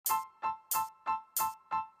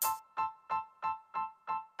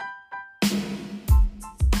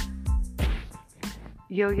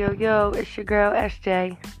Yo, yo, yo, it's your girl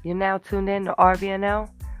SJ. You're now tuned in to RVNL,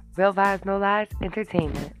 Real Vibes No Lies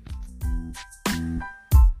Entertainment.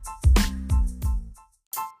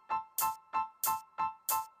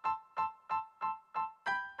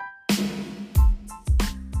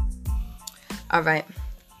 Alright.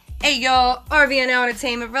 Hey y'all, RVNL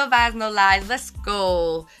Entertainment, Real Vibes No Lies. Let's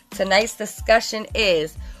go. Tonight's discussion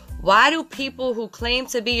is, why do people who claim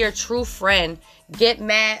to be your true friend get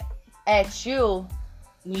mad at you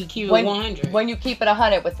when you keep it 100? When you keep it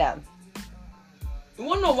 100 with them? You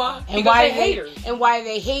wanna know why? And why they haters. And why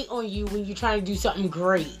they hate on you when you're trying to do something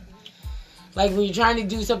great. Like when you're trying to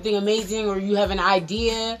do something amazing, or you have an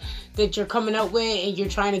idea that you're coming up with and you're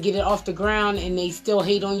trying to get it off the ground, and they still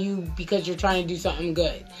hate on you because you're trying to do something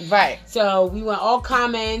good. Right. So we want all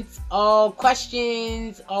comments, all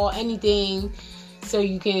questions, all anything, so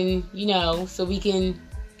you can, so we can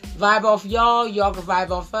vibe off y'all can vibe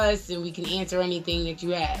off us, and we can answer anything that you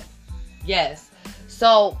have. Yes.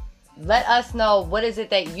 So let us know, what is it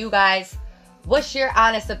that you guys, what's your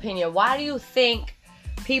honest opinion? Why do you think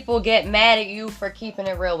people get mad at you for keeping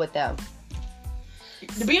it real with them?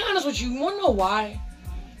 To be honest with you, want to know why?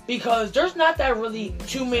 Because there's not that really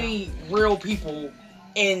too many real people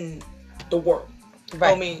in the world.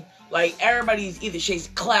 Right. I mean, like, everybody's either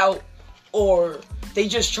chasing clout or they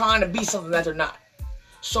just trying to be something that they're not.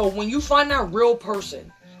 So when you find that real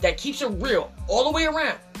person that keeps it real all the way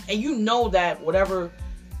around, and you know that whatever,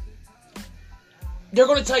 they're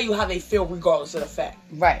going to tell you how they feel regardless of the fact.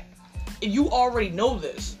 Right. If you already know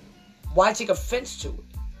this, why take offense to it?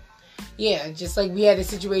 Yeah, just like we had a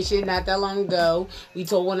situation not that long ago. We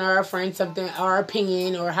told one of our friends something, our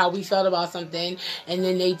opinion or how we felt about something, and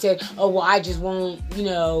then they said, oh, well, I just won't,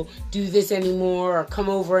 do this anymore, or come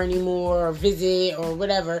over anymore, or visit, or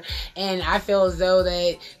whatever. And I feel as though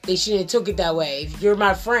that they shouldn't have took it that way. If you're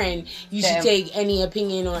my friend, you should take any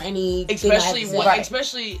opinion or any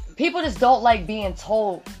especially people just don't like being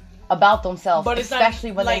told about themselves, but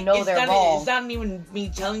especially when they know they're wrong. It's not even me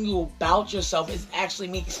telling you about yourself. It's actually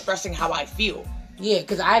me expressing how I feel. Yeah,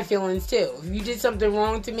 because I have feelings too. If you did something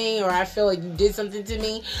wrong to me, or I feel like you did something to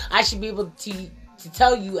me, I should be able to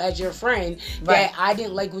tell you as your friend that I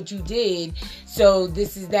didn't like what you did, so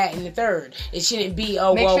this is that and the third. It shouldn't be,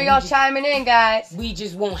 Make sure y'all chiming in, guys. We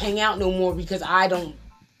just won't hang out no more because I don't...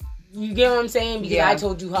 You get what I'm saying? Because I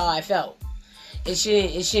told you how I felt. It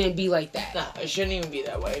shouldn't be like that. Nah, it shouldn't even be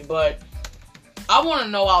that way. But I want to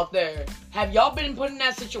know out there, have y'all been put in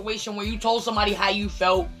that situation where you told somebody how you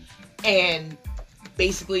felt and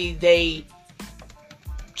basically they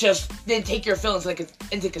just didn't take your feelings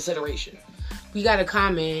into consideration? We got a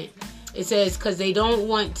comment. It says, because they don't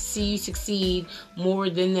want to see you succeed more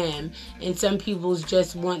than them, and some people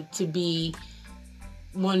just want to be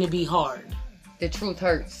hard. The truth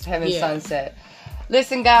hurts, Heaven Sunset.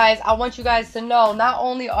 Listen, guys, I want you guys to know, not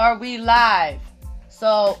only are we live,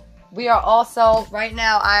 so we are also, right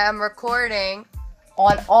now, I am recording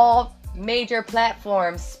on all major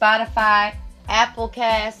platforms: Spotify, Apple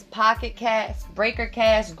Cast, Pocket Cast, Breaker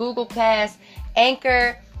Cast, Google Cast,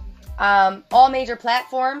 Anchor, all major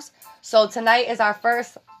platforms. So tonight is our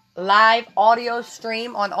first live audio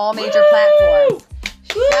stream on all major platforms.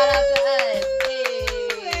 Shout out to us.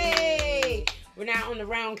 We're not on the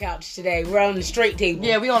round couch today. We're on the straight table.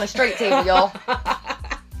 Yeah, we on the straight table, y'all.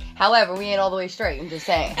 However, we ain't all the way straight. I'm just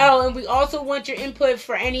saying. Oh, and we also want your input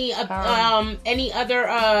for any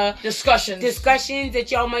other discussions that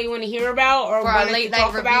y'all might want to hear about, or for our late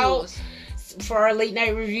night reviews. For our late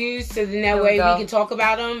night reviews, so then that way we can talk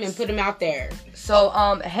about them and put them out there. So,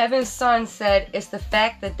 Heaven's Son said it's the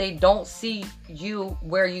fact that they don't see you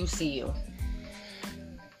where you see you.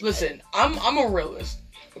 Listen, I'm a realist,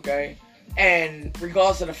 okay? And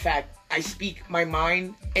regardless of the fact, I speak my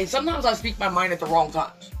mind, and sometimes I speak my mind at the wrong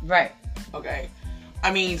times. Right. Okay.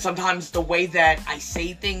 I mean, sometimes the way that I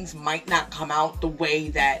say things might not come out the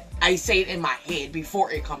way that I say it in my head before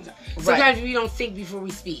it comes out. Sometimes we don't think before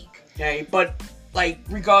we speak. Okay, but,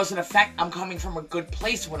 regardless of the fact, I'm coming from a good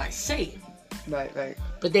place when I say it. Right.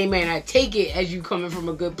 But they may not take it as you coming from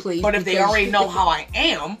a good place. But if they already know how I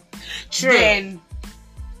am,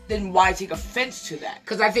 then why take offense to that?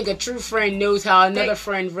 Because I think a true friend knows how another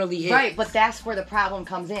friend really is. Right, but that's where the problem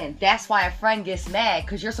comes in. That's why a friend gets mad,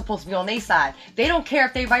 because you're supposed to be on their side. They don't care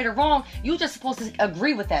if they right or wrong. You're just supposed to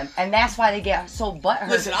agree with them. And that's why they get so butthurt.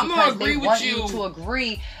 Listen, I'm going to agree with you. They want you to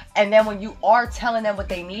agree. And then when you are telling them what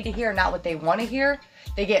they need to hear, not what they want to hear,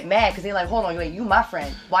 they get mad because they're like, hold on, wait, you my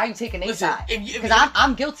friend. Why are you taking their side? Because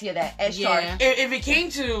I'm guilty of that as charged. If it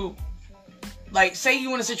came to, say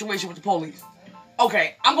you in a situation with the police.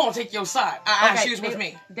 Okay, I'm going to take your side. I choose with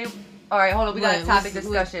me. All right, hold on. We got a topic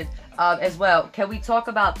discussion. as well. Can we talk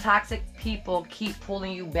about toxic people keep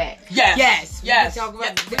pulling you back? Yes. We can talk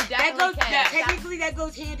about We that. definitely can. Technically, that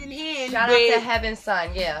goes hand in hand. Shout out with, to Heaven's Son,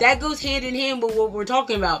 yeah. That goes hand in hand with what we're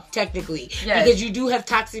talking about, technically. Yes. Because you do have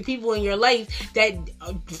toxic people in your life that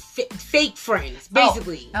are fake friends,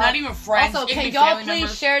 basically. Not even friends. Also, it can could be y'all family please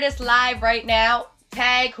members. share this live right now?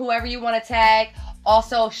 Tag whoever you want to tag.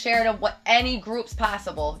 Also, share to what any groups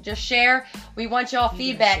possible. Just share. We want y'all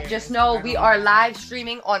feedback. Just know we are live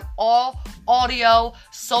streaming on all audio,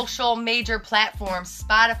 social, major platforms: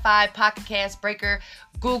 Spotify, Pocket Cast, Breaker,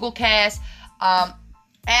 Google Cast,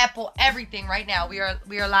 Apple, everything. Right now, we are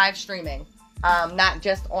live streaming. Not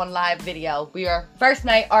just on live video. We are first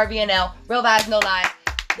night RVNL. Real vibes, no lies.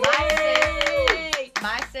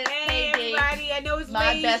 My sis, Hey, KD. everybody. I know it's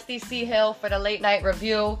My late. bestie C Hill for the late night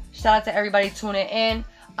review. Shout out to everybody tuning in.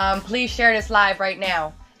 Please share this live right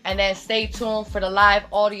now, and then stay tuned for the live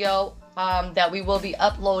audio that we will be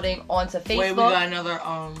uploading onto Facebook. Wait, we got another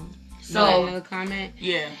So another comment.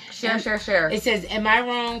 yeah. share. It says, "Am I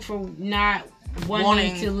wrong for not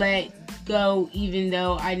wanting to let go, even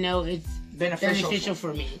though I know it's beneficial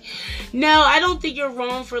for me?" No, I don't think you're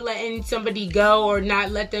wrong for letting somebody go or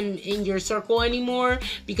not let them in your circle anymore,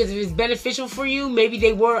 because if it's beneficial for you, maybe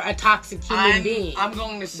they were a toxic human being. I'm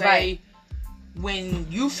going to say, Right. when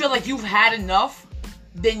you feel like you've had enough,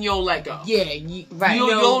 then you'll let go. Yeah,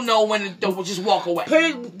 You'll know when to just walk away. Put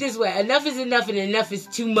it this way: enough is enough, and enough is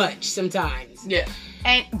too much sometimes. Yeah.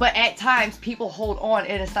 But at times people hold on,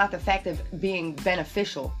 and it's not the fact of being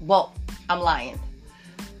beneficial. Well, I'm lying,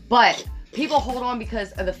 but people hold on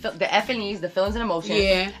because of the F&Es, the feelings and emotions.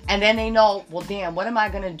 Yeah. And then they know, well, damn, what am I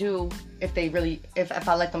gonna do if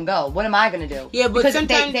I let them go? What am I gonna do? Yeah, but because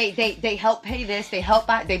sometimes they help pay this, they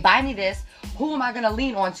buy me this. Who am I gonna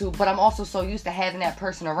lean on to? But I'm also so used to having that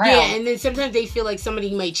person around. Yeah, and then sometimes they feel like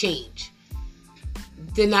somebody might change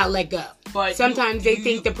to not let go. But sometimes they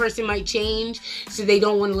think the person might change, so they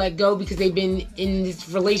don't want to let go because they've been in this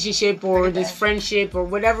relationship or this friendship or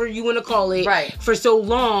whatever you want to call it for so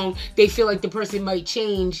long. They feel like the person might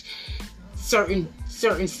change certain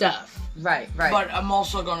stuff. Right. But I'm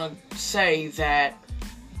also gonna say that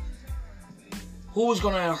who's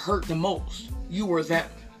gonna hurt the most? You or them.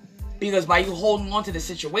 Because by you holding on to the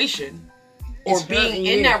situation or It's being hurting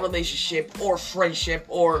in you. that relationship or friendship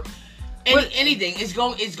or anything, it's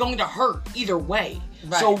going to hurt either way.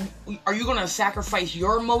 Right. So are you gonna sacrifice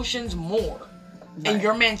your emotions more and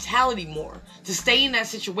your mentality more to stay in that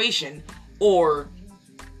situation, or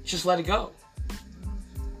just let it go?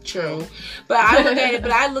 True, but I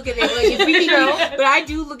look at it. Like if we can, but I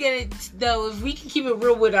do look at it though. If we can keep it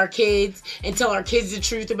real with our kids and tell our kids the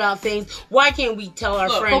truth about things, why can't we tell our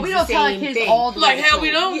friends But we don't the tell our same kids thing? all the way. Like the hell, truth.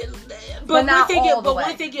 we don't. Yeah, But not all the way.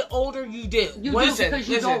 once they get older, you do. You Listen, do because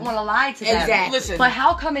you listen. don't want to lie to them. Exactly. Listen. But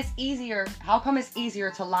how come it's easier? How come it's easier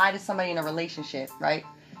to lie to somebody in a relationship, right?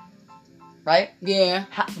 Right? Yeah.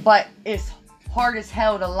 But it's hard as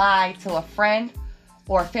hell to lie to a friend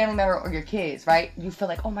or a family member or your kids, right? You feel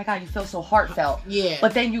like, oh my God, you feel so heartfelt. Yeah.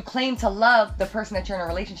 But then you claim to love the person that you're in a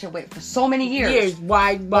relationship with for so many years.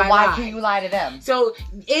 Why Why can you lie to them? So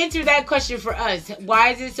answer that question for us. Why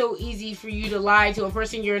is it so easy for you to lie to a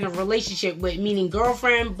person you're in a relationship with, meaning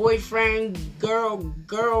girlfriend, boyfriend, girl,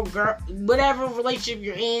 whatever relationship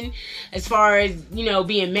you're in, as far as,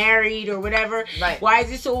 being married or whatever. Right. Why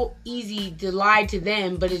is it so easy to lie to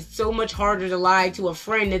them, but it's so much harder to lie to a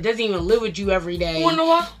friend that doesn't even live with you every day? You know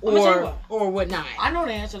what? I'm gonna tell you what. Or whatnot. I know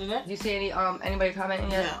the answer to that. Do you see anybody commenting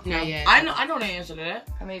yet? Not yet. I know the answer to that.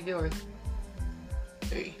 How many viewers?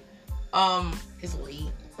 3. It's late.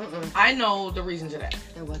 I know the reason to that.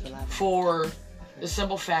 There was a lot. For the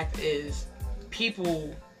simple fact is,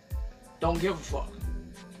 people don't give a fuck.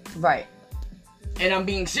 Right. And I'm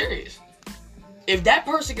being serious. If that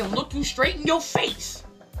person can look you straight in your face,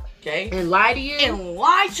 okay, And lie to you? and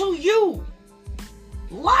lie to you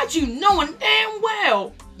knowing damn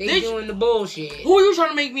well They doing the bullshit. who are you trying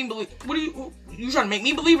to make me believe? You trying to make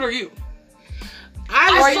me believe it or you? Or are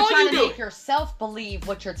I you saw trying you to do make it. yourself believe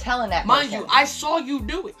what you're telling that Mind person? you, I saw you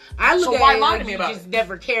do it. I look So at why it lie like to me you about just it?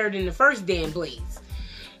 never cared in the first damn place.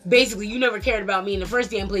 Basically, you never cared about me in the first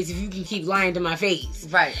damn place if you can keep lying to my face.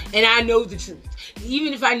 Right. And I know the truth.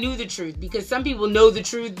 Even if I knew the truth, because some people know the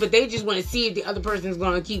truth, but they just want to see if the other person's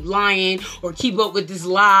going to keep lying or keep up with this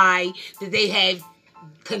lie that they have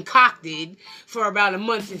concocted for about a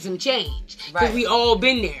month and some change. Because Right. we all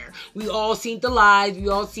been there. We all seen the lies. We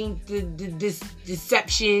all seen this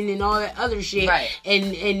deception and all that other shit. Right.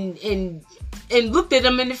 And looked at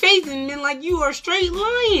them in the face and been like, you are straight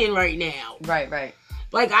lying right now. Right.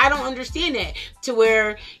 Like, I don't understand that. To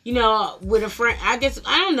where, you know, with a friend, I guess,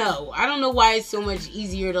 I don't know. I don't know why it's so much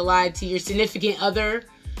easier to lie to your significant other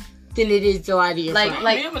than it is to lie to your friend.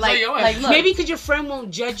 Look, maybe because your friend won't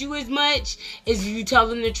judge you as much as you tell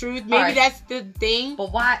them the truth. Maybe that's the thing.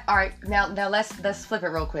 But why? All right, now let's flip it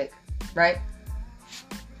real quick, right?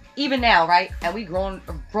 Even now, right? And we grown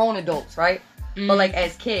adults, right? Mm-hmm. But like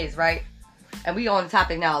as kids, right? And we on the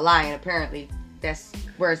topic now of lying. Apparently, that's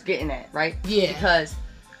where it's getting at, right? Yeah. Because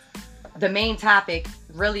the main topic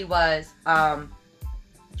really was,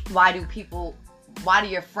 why do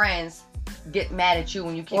your friends get mad at you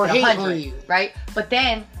when you keep it 100, right? But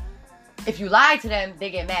then, if you lie to them, they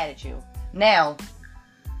get mad at you. Now,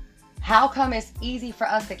 how come it's easy for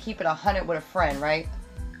us to keep it 100 with a friend, right?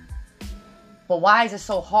 But why is it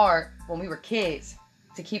so hard when we were kids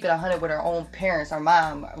to keep it 100 with our own parents, our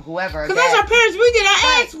mom, whoever? Because that's our parents. We get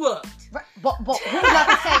our ass whooped. Right. But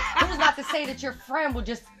who's not to say that your friend will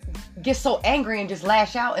just get so angry and just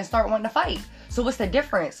lash out and start wanting to fight? So what's the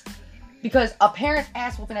difference? Because a parent's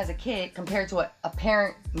ass whooping as a kid compared to a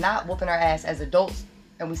parent not whooping our ass as adults,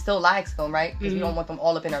 and we still lie to them, right? Because we don't want them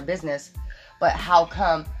all up in our business. But how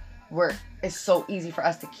come it's so easy for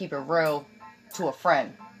us to keep it real to a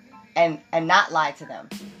friend and not lie to them?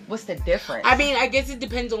 What's the difference? I mean, I guess it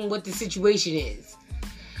depends on what the situation is.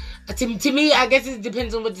 To me, I guess it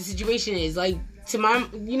depends on what the situation is. Like, to my,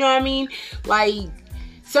 you know what I mean? Like,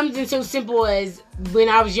 something so simple as when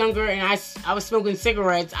I was younger and I was smoking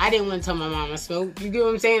cigarettes, I didn't want to tell my mom I smoked. You get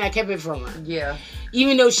what I'm saying? I kept it from her. Yeah.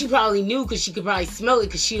 Even though she probably knew because she could probably smell it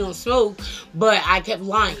because she don't smoke, but I kept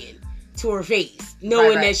lying to her face,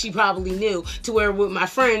 knowing that she probably knew. To where with my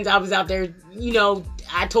friends, I was out there, you know,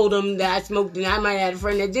 I told them that I smoked and I might have had a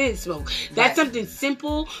friend that didn't smoke. That's something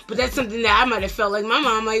simple, but that's something that I might have felt like my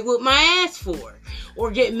mom might whip my ass for.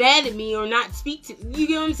 Or get mad at me or not speak to me. You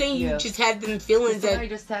get what I'm saying? Yeah. You just have them feelings that...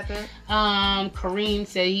 just tap in? Kareem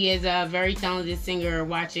said he is a very talented singer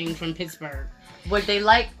watching from Pittsburgh. Would they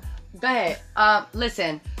like... Go ahead.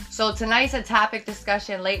 Listen, so tonight's a topic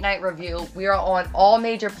discussion, late night review. We are on all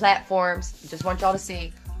major platforms. Just want y'all to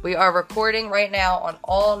see. We are recording right now on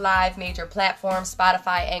all live major platforms.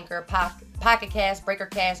 Spotify, Anchor, Pocket Cast, Breaker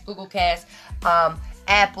Cast, Google Cast,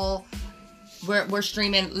 Apple. We're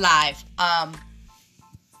streaming live.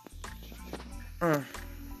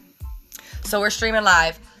 So we're streaming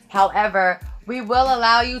live. However, we will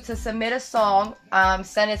allow you to submit a song.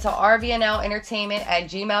 Send it to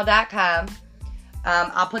rvnlentertainment@gmail.com.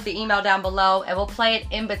 I'll put the email down below and we'll play it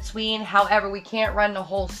in between. However, we can't run the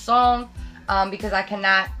whole song because I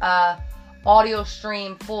cannot audio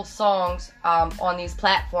stream full songs on these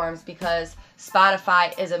platforms because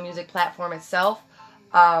Spotify is a music platform itself.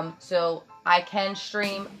 So I can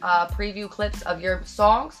stream preview clips of your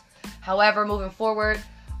songs. However, moving forward,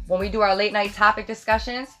 when we do our late night topic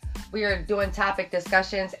discussions, we are doing topic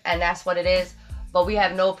discussions and that's what it is. But we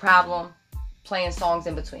have no problem playing songs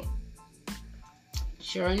in between.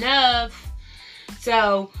 Sure enough.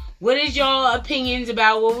 So, what is your opinions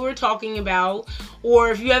about what we're talking about? Or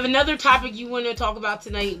if you have another topic you want to talk about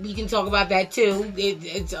tonight, we can talk about that too.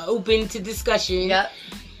 It's open to discussion. Yep.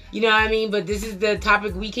 You know what I mean? But this is the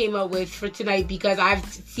topic we came up with for tonight because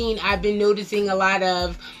I've been noticing a lot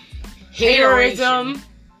of haterism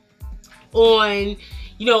on,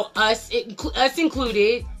 you know, us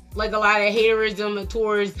included. Like a lot of haterism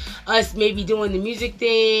towards us maybe doing the music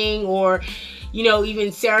thing or, you know,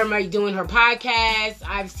 even Sarah might doing her podcast.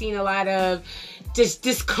 I've seen a lot of just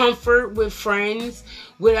discomfort with friends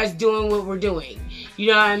with us doing what we're doing. You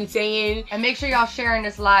know what I'm saying? And make sure y'all sharing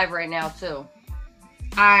this live right now too.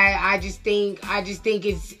 I just think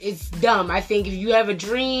it's dumb. I think if you have a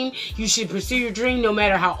dream, you should pursue your dream no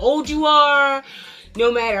matter how old you are,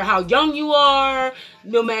 no matter how young you are,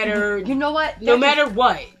 no matter... You know what? No matter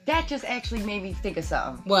what. That just actually made me think of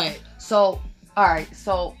something. What? So, alright,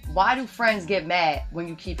 so why do friends get mad when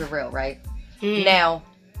you keep it real, right? Mm. Now,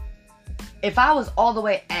 if I was all the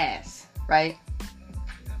way ass, right,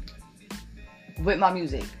 with my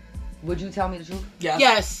music, would you tell me the truth?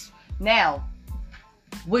 Yes. Now,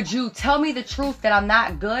 would you tell me the truth that I'm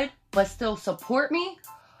not good, but still support me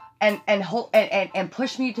and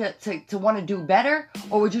push me to want to do better,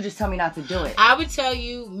 or would you just tell me not to do it? I would tell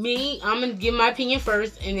you, I'm gonna give my opinion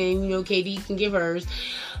first, and then, you know, Katie can give hers.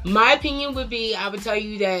 My opinion would be, I would tell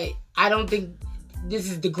you that I don't think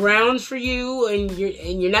this is the grounds for you, and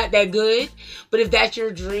you're not that good. But if that's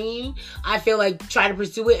your dream, I feel like try to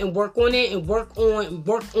pursue it and work on it and work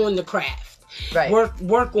on the craft. Right.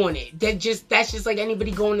 Work on it. That's just like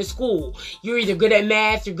anybody going to school. You're either good at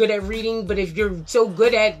math, you're good at reading, but if you're so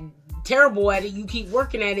terrible at it, you keep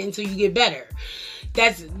working at it until you get better.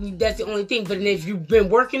 That's the only thing. But if you've been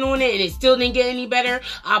working on it and it still didn't get any better,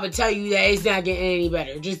 I would tell you that it's not getting any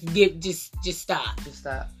better. Just stop. Just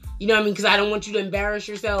stop. You know what I mean? Because I don't want you to embarrass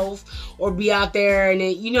yourself or be out there and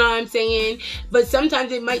then, you know what I'm saying? But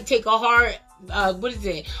sometimes it might take a hard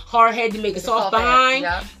head to make a soft behind,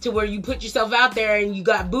 to where you put yourself out there and you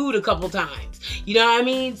got booed a couple times. You know what I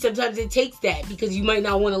mean? Sometimes it takes that because you might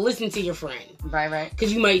not want to listen to your friend. Right.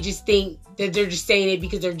 Because you might just think that they're just saying it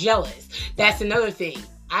because they're jealous. That's another thing.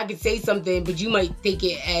 I could say something, but you might take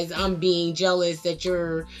it as I'm being jealous that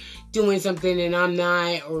you're doing something and I'm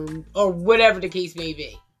not, or whatever the case may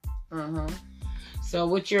be. Mm-hmm. So,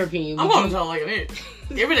 what's your opinion? I'm gonna tell it like it is.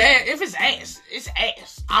 If it's ass, it's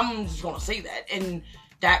ass. I'm just gonna say that, and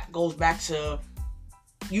that goes back to,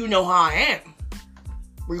 you know how I am,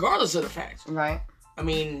 regardless of the facts. Right. I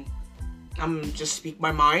mean, I'm just speak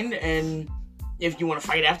my mind, and if you want to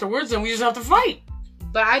fight afterwards, then we just have to fight.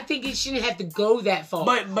 But I think it shouldn't have to go that far.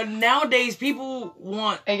 But nowadays people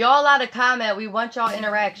want, and y'all allowed to comment. We want y'all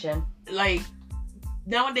interaction. Like,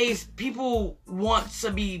 nowadays people want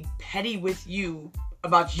to be petty with you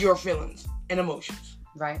about your feelings and emotions.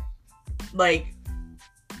 Right. Like,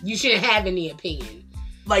 you shouldn't have any opinion.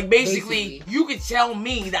 Like, basically, you could tell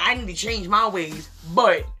me that I need to change my ways,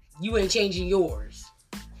 but you ain't changing yours.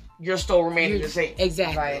 You're still remaining the same.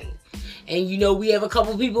 Exactly. Right. And you know, we have a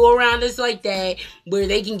couple people around us like that where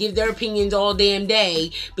they can give their opinions all damn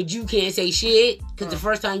day, but you can't say shit because the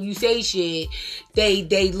first time you say shit,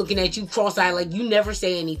 they looking at you cross-eyed like you never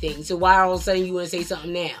say anything. So why all of a sudden you want to say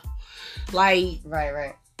something now? Like,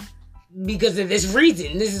 right. Because of this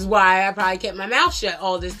reason. This is why I probably kept my mouth shut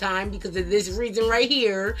all this time, because of this reason right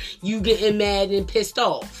here. You getting mad and pissed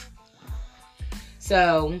off.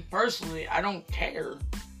 So personally, I don't care.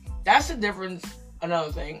 That's the difference.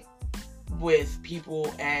 Another thing with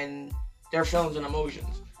people and their feelings and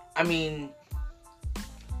emotions. I mean,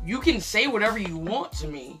 you can say whatever you want to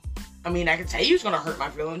me. I mean, I can tell you it's gonna hurt my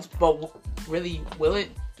feelings, but really, will it?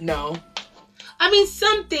 No. I mean,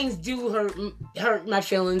 some things do hurt my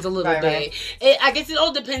feelings a little bit. Right. I guess it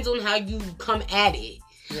all depends on how you come at it.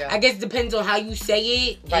 Yeah. I guess it depends on how you say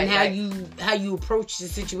it and how you approach the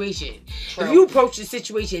situation. True. If you approach the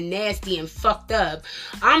situation nasty and fucked up,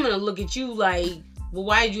 I'm gonna look at you like, well,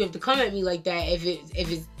 why did you have to come at me like that? If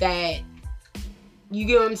it's that, you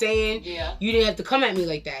get what I'm saying? Yeah. You didn't have to come at me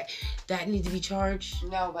like that. That needs to be charged.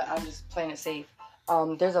 No, but I'm just playing it safe.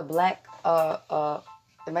 There's a black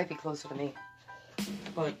it might be closer to me.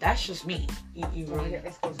 But that's just me. You Right here,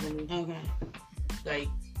 it's closer to me. Okay. Like,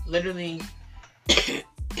 literally,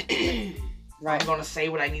 Right. I'm gonna say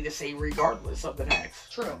what I need to say regardless of the facts.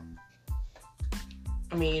 True.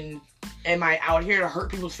 I mean, am I out here to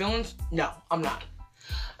hurt people's feelings? No, I'm not.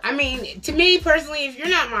 I mean, to me personally, if you're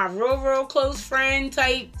not my real close friend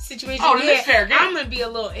type situation, then it's fair game. I'm gonna be a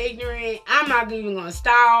little ignorant. I'm not even gonna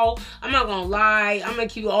style. I'm not gonna lie. I'm gonna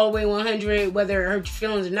keep you all the way 100, whether it hurts your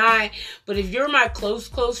feelings or not. But if you're my close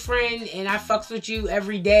friend and I fucks with you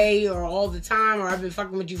every day or all the time, or I've been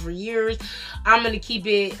fucking with you for years, I'm gonna keep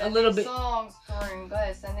it a little bit. Songs, Kareem. Go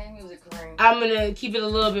ahead, send that music, Kareem. I'm gonna keep it a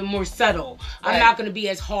little bit more subtle. Right. I'm not gonna be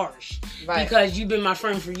as harsh. Right. Because you've been my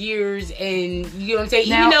friend for years, and you know what I'm saying?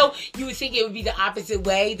 Now, even though you would think it would be the opposite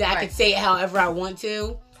way, that I could say it however I want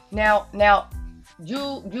to. Now,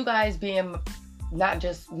 you guys being not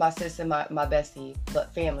just my sister, my bestie,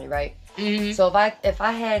 but family, right? Mm-hmm. So if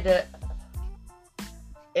I had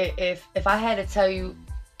to tell you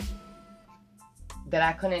that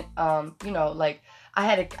I couldn't, like I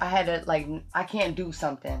had to like, I can't do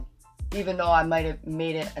something, even though I might have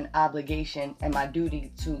made it an obligation and my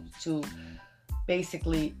duty to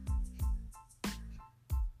basically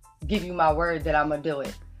give you my word that I'm gonna do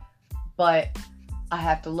it. But I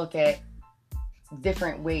have to look at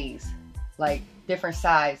different ways, like different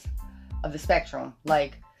sides of the spectrum,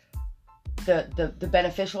 like the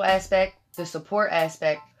beneficial aspect, the support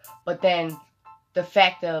aspect, but then the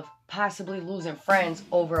fact of possibly losing friends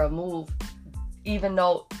over a move, even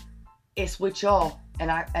though it's with y'all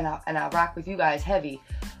and I rock with you guys heavy,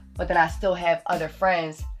 but then I still have other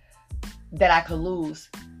friends that I could lose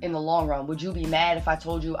in the long run. Would you be mad if I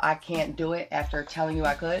told you I can't do it after telling you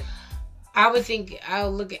I could? I would think, I'll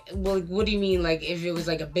look at, well, what do you mean? Like, if it was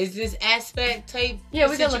like a business aspect type Yeah,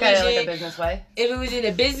 we can look at it like a business way. If it was in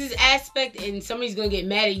a business aspect and somebody's going to get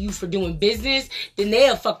mad at you for doing business, then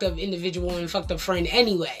they're a fucked up individual and a fucked up friend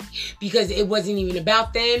anyway. Because it wasn't even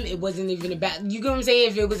about them. It wasn't even about, you know what I'm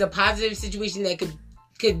saying? If it was a positive situation that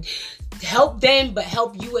could help them but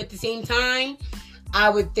help you at the same time, I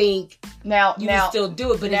would think you would still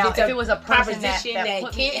do it. But if it was a proposition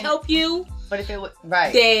that can't help you, but if it was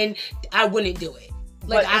right, then I wouldn't do it.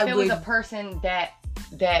 Like, but if it was a person that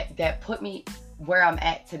that put me where I'm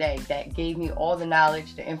at today, that gave me all the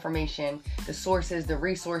knowledge, the information, the sources, the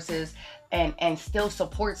resources, and still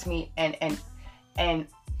supports me and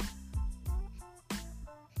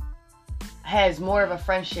has more of a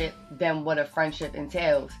friendship than what a friendship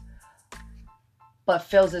entails, but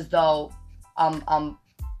feels as though I'm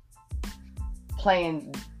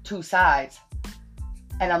playing two sides,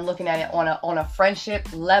 and I'm looking at it on a friendship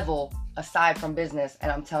level aside from business,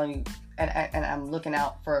 and I'm telling you, and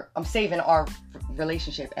I'm saving our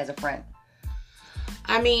relationship as a friend.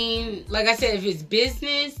 I mean, like I said, if it's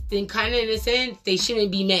business, then kind of in a sense, they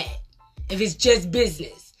shouldn't be mad. If it's just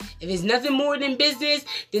business. If it's nothing more than business,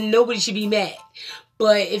 then nobody should be mad.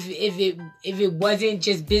 But if it wasn't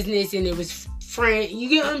just business and it was friend, you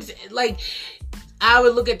get what I'm saying? Like, I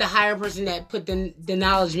would look at the higher person that put the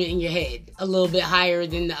acknowledgement in your head a little bit higher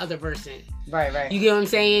than the other person. Right. You get what I'm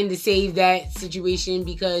saying? To save that situation,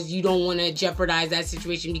 because you don't want to jeopardize that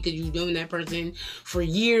situation because you've known that person for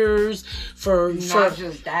years. Not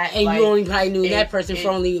just that. And you only probably knew that person for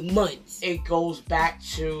only months. It goes back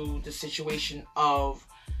to the situation of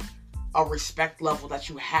a respect level that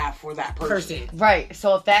you have for that person. Right.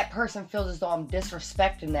 So if that person feels as though I'm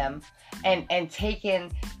disrespecting them and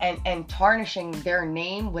taking and tarnishing their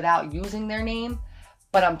name without using their name,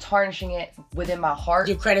 but I'm tarnishing it within my heart,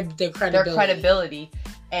 their credibility,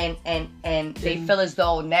 and they feel as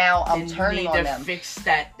though now I'm turning on them. Fix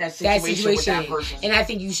that situation with that person. And I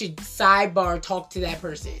think you should sidebar talk to that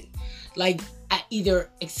person, like either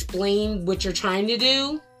explain what you're trying to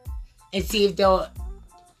do and see if they'll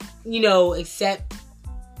accept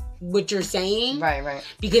what you're saying. Right.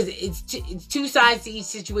 Because it's two sides to each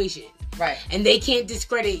situation. Right. And they can't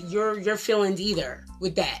discredit your feelings either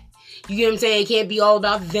with that. You get what I'm saying? It can't be all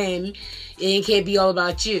about them, and it can't be all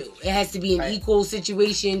about you. It has to be an equal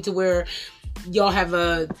situation to where y'all have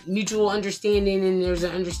a mutual understanding, and there's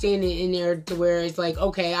an understanding in there to where it's like,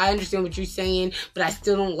 okay, I understand what you're saying, but I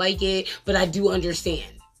still don't like it, but I do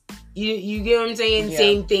understand. You get what I'm saying? Yeah.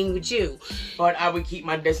 Same thing with you. But I would keep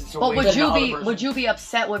my distance away. But would you be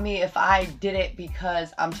upset with me if I did it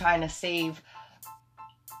because I'm trying to save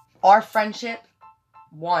our friendship?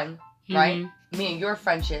 One, right? Me and your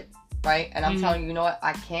friendship, right? And I'm telling you, you know what?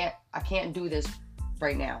 I can't do this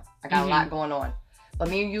right now. I got a lot going on. But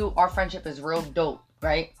me and you, our friendship is real dope,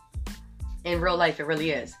 right? In real life, it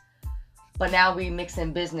really is. But now we mix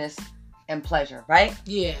in business and pleasure, right?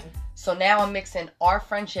 Yeah. So now I'm mixing our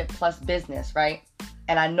friendship plus business, right?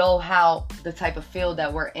 And I know how the type of field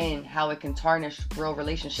that we're in, how it can tarnish real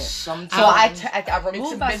relationships. Sometimes so I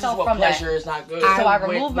removed myself from that. Is not good. So I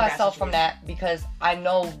removed myself from that because I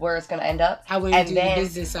know where it's going to end up. I wouldn't do the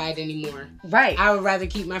business side anymore. Right. I would rather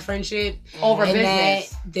keep my friendship over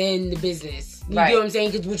business than the business. You get what I'm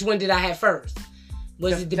saying? Because which one did I have first?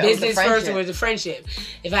 Was it the business first or was it the friendship?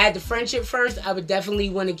 If I had the friendship first, I would definitely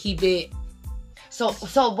want to keep it. So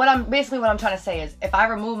what I'm trying to say is, if I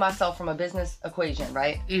remove myself from a business equation,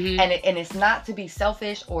 right, and it's not to be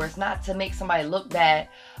selfish or it's not to make somebody look bad,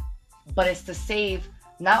 but it's to save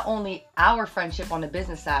not only our friendship on the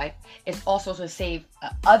business side, it's also to save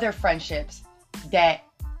other friendships that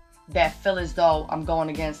feel as though I'm going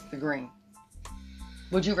against the grain.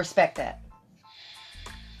 Would you respect that?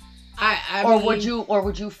 Would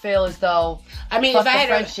you feel as though if I had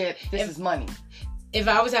friendship, this is money? If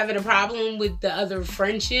I was having a problem with the other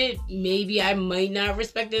friendship, maybe I might not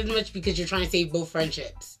respect it as much because you're trying to save both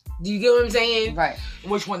friendships. Do you get what I'm saying? Right.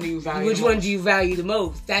 Which one do you value? Which one do you value the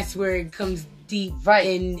most? That's where it comes deep. Right.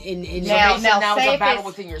 In now it's a battle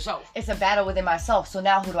within yourself. It's a battle within myself. So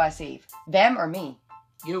now who do I save? Them or me?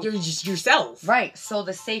 You're just yourself. Right. So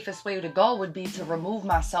the safest way to go would be to remove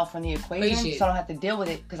myself from the equation so I don't have to deal with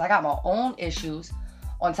it because I got my own issues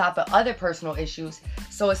on top of other personal issues.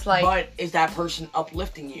 So it's like... But is that person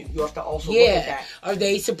uplifting you? You have to also look at that. Are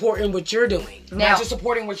they supporting what you're doing? Not just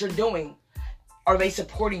supporting what you're doing. Are they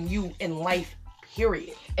supporting you in life,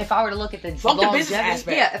 period? If I were to look at the business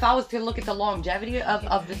aspect. Yeah, if I was to look at the longevity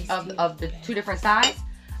of the two different sides,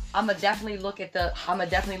 I'm gonna definitely look at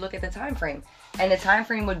the time frame. And the time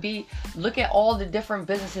frame would be, look at all the different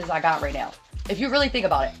businesses I got right now. If you really think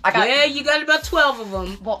about it, you got about 12 of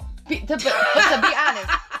them. Well, to be honest,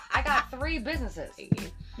 I got 3 businesses.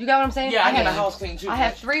 You got what I'm saying? Yeah, I got a house clean too. I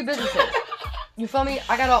have 3 businesses. You feel me?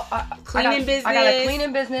 I got a cleaning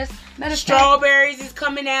business. Strawberries is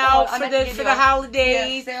coming out for the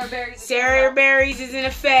holidays. Yeah, Sarah Berries is in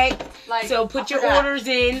effect. So put your orders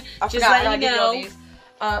in. Just let me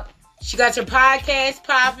know. She got your podcast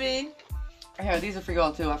popping. Here, these are for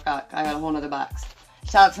y'all too. I got a whole other box.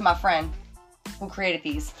 Shout out to my friend who created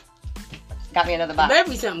these. Got me another box. It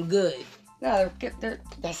better be something good. No,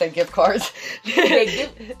 I said gift cards.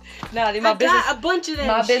 Nah, they're my I business. got a bunch of them.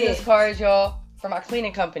 My shit. business cards, y'all, for my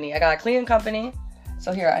cleaning company. I got a cleaning company.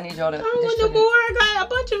 So here, I need y'all to. I don't want no more. I got a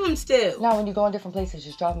bunch of them still. No, when you go in different places,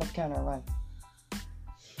 just drop them at the counter and run.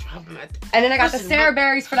 Drop 'em at the- And then I got Listen, the Sarah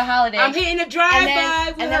Berries for the holiday. I'm hitting a drive-by and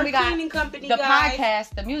with then our we got cleaning company, the guys.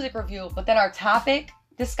 podcast, the music review, but then our topic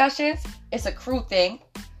discussions, it's a crew thing.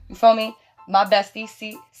 You feel me? My bestie,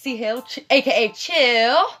 C Hill, aka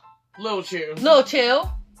Chill, Lil Chill. Lil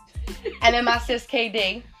Chill, and then my sis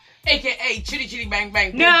KD, AKA Chitty Chitty Bang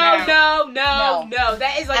Bang. No.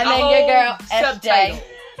 That is like and a then whole your girl subtitle.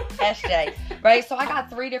 SJ, right? So I got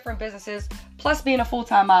 3 different businesses, plus being a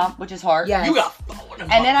full-time mom, which is hard. Yes. You got 4 of them.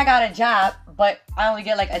 And then I got a job, but I only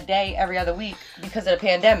get like a day every other week because of the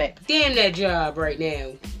pandemic. Damn that job right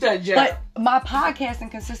now. That job. But my podcasting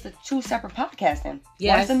consists of 2 separate podcasting.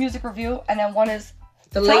 Yes. One is the music review, and then one is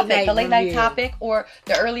The the late night review. topic, or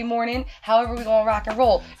the early morning. However, we're gonna rock and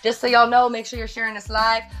roll. Just so y'all know, make sure you're sharing this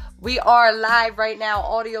live. We are live right now,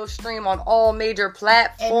 audio stream on all major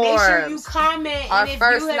platforms. And make sure you comment. Our And if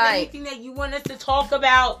first you have night. anything that you want us to talk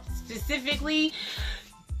about specifically,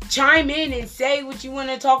 chime in and say what you want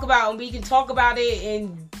to talk about, and we can talk about it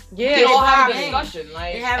and Yeah, get it all have a popping. discussion.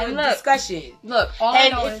 Like, and have And a look, discussion. Look, all I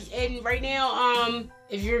know is And right now,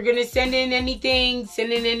 if you're gonna send in anything,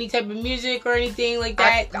 send in any type of music or anything like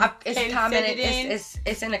that, it's can commented. send it in.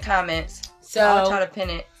 It's in the comments. So I'll try to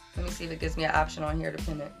pin it. Let me see if it gives me an option on here to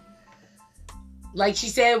pin it. like she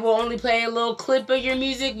said, we'll only play a little clip of your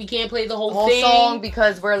music. We can't play the whole Whole thing. song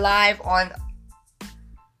because we're live on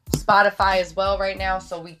Spotify as well right now,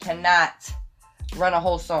 so we cannot run a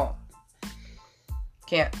whole song.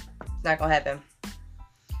 Can't. Not gonna happen.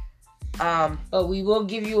 But we will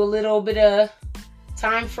give you a little bit of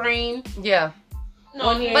time frame. Yeah. no,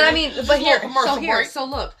 on here. But I mean, Just but a here, little commercial so here, break. so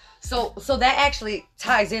look, so that actually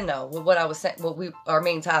ties in though with what I was saying, our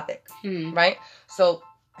main topic, right? So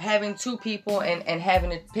having 2 people and having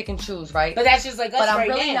to pick and choose, right? But that's just like us But I'm right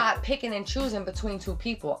really now. not picking and choosing between 2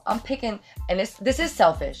 people. I'm picking, and this is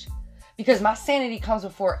selfish, because my sanity comes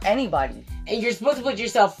before anybody, And you're supposed to put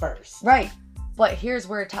yourself first. right? But here's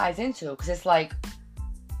where it ties into, because it's like,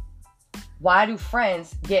 why do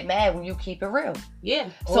friends get mad when you keep it real? Yeah.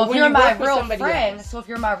 So Or if when you're you my work with real somebody friend, else.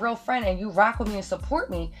 and you rock with me and support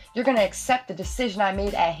me, you're gonna accept the decision I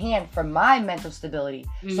made at hand for my mental stability.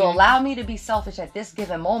 So Mhm. allow me to be selfish at this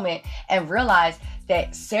given moment and realize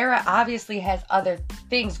that Sarah obviously has other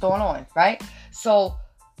things going on, right? So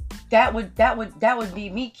that would be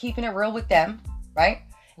me keeping it real with them, right?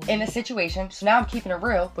 In a situation. So now I'm keeping it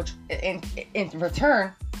real, which in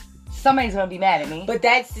return, somebody's gonna be mad at me. But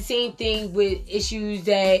that's the same thing with issues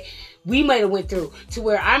that we might have went through, to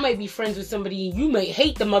where I might be friends with somebody and you might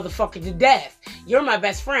hate the motherfucker to death. You're my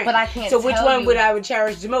best friend. But I can't So which tell one you- would I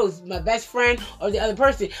cherish the most? My best friend or the other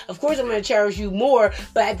person? Of course I'm going to cherish you more,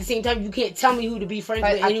 but at the same time you can't tell me who to be friends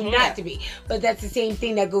But with I and who can't. not to be. But that's the same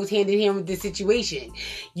thing that goes hand in hand with this situation.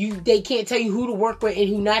 They can't tell you who to work with and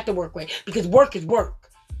who not to work with, because work is work.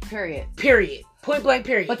 Period. Period. Point blank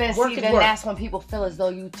period. But then work see, is then work. that's when people feel as though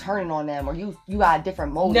you turning on them or you got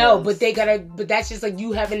different motives. No, but that's just like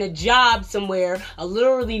you having a job somewhere, a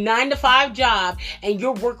literally 9-to-5 job, and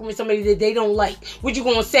you're working with somebody that they don't like. What you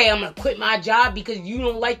gonna say? I'm gonna quit my job because you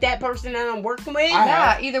don't like that person that I'm working with?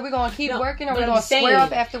 Nah, either we're gonna keep No, working or but we're I'm gonna saying, square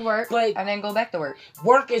up after work but- and then go back to work.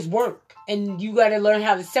 Work is work. And you gotta learn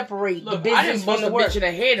how to separate Look, the I business didn't from bust the a work. bitch in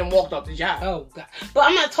the head and walked off the job. Oh god. But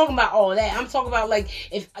I'm not talking about all that. I'm talking about like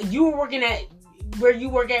if you were working at where you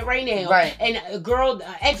work at right now, Right. and a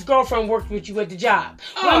ex-girlfriend worked with you at the job.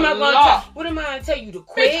 Oh, What am I Lord. gonna tell you to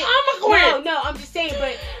quit? Bitch, I'ma quit. No, I'm just saying.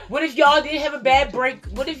 But what if y'all didn't have a bad break?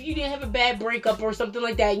 What if you didn't have a bad breakup or something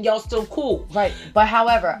like that, and y'all still cool? Right. But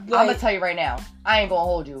however, I'm Like- gonna tell you right now, I ain't gonna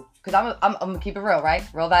hold you because I'm gonna keep it real, right?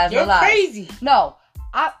 Real vibes, You're no lies. crazy. No,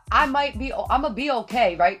 I might be. I'm gonna be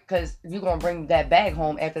okay, right? Because you're gonna bring that bag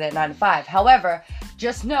home after that 9 to 5. However,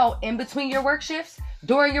 just know in between your work shifts,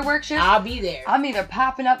 during your work shifts, I'll be there. I'm either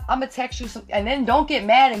popping up, I'm gonna text you some, and then don't get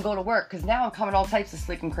mad and go to work, because now I'm coming all types of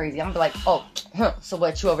slick and crazy. I'm gonna be like, oh, so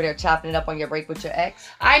what, you over there chopping it up on your break with your ex?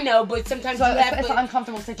 I know, but sometimes So you have. it's an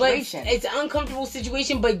uncomfortable But situation. it's an uncomfortable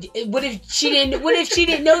situation. But what if she didn't? What if she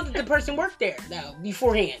didn't know that the person worked there though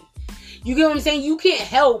beforehand? You get what I'm saying? You can't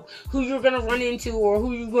help who you're gonna run into or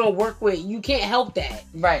who you're gonna work with. You can't help that.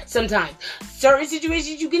 Right. Sometimes certain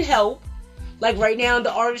situations you can help. Like right now in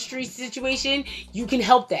the artistry situation, you can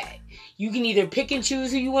help that. You can either pick and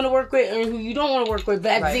choose who you want to work with or who you don't want to work with.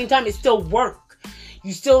 But at Right. the same time, it's still work.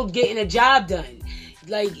 You still getting a job done.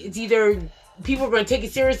 Like it's either people are gonna take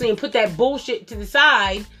it seriously and put that bullshit to the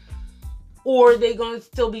side, or they gonna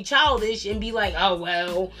still be childish and be like, oh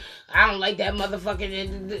well, I don't like that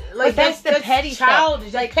motherfucker. Like that's the petty childish.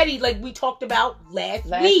 stuff. Like petty, like we talked about last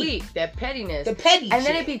week. week. That pettiness. The petty and shit.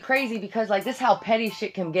 then it'd be crazy because like this is how petty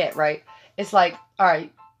shit can get, right? It's like, all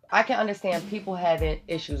right, I can understand people having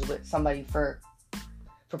issues with somebody for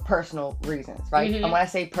personal reasons, right? Mm-hmm. And when I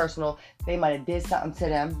say personal, they might have did something to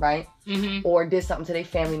them, right? Mm-hmm. Or did something to their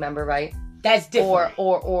family member, right? That's different.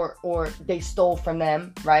 Or they stole from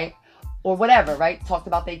them, right? Or whatever, right? Talked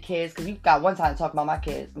about their kids, because you got one time to talk about my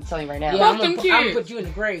kids. I'm telling you right now. Yeah, I'm gonna put you in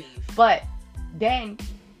the grave. But then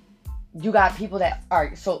you got people that, all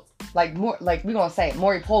right, so like more, like we gonna say it,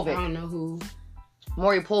 Maury Povich. I don't know who.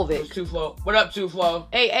 Maury Povich. Tuflo. What up, Tuflo?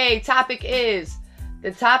 Hey,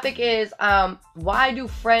 the topic is, why do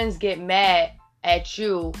friends get mad at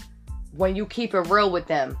you when you keep it real with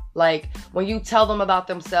them? Like, when you tell them about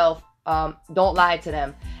themselves, don't lie to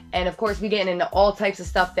them. And of course, we getting into all types of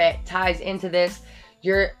stuff that ties into this.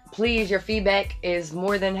 Your feedback is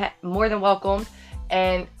more than welcome.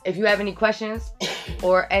 And if you have any questions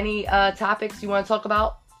or any topics you want to talk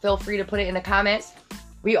about, feel free to put it in the comments.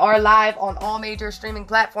 We are live on all major streaming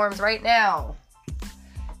platforms right now.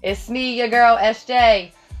 It's me, your girl,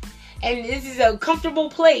 SJ. And this is a comfortable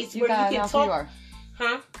place where you can talk. Who you are.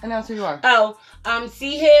 Huh? Announce who you are. Oh,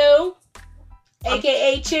 C Hill,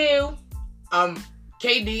 aka Chew.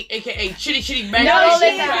 KD, aka Chitty Bang. No,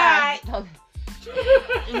 Bang. it's not.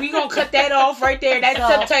 We gonna cut that off right there. That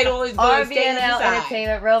subtitle is going to stay RVNL inside.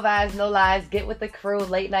 Entertainment, real vibes, no lies. Get with the crew.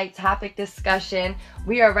 Late night topic discussion.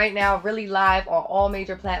 We are right now really live on all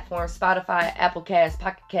major platforms: Spotify, Apple Cast,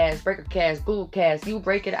 Pocket Cast, Breaker Cast, Google Cast. You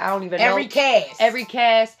break it, I don't even know. Every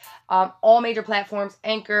cast. All major platforms.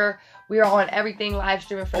 Anchor. We are on everything live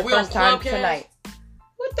streaming for the first time tonight.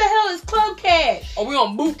 What the hell is Club Cash? Oh, we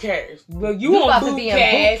on Bootcast. Well, you on about to be in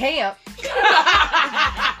boot camp.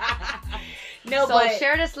 No, so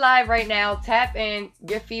share this live right now. Tap in.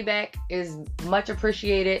 Your feedback is much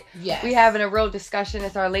appreciated. Yes. We having a real discussion.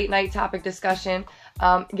 It's our late night topic discussion.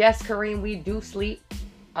 Yes, Kareem, we do sleep.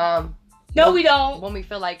 No, we don't. When we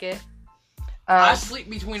feel like it. I sleep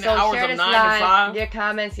between the hours of 9 to 5. Your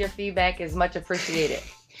comments, your feedback is much appreciated.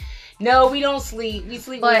 No, we don't sleep. We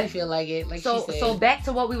sleep when we feel like it. Like she said. So back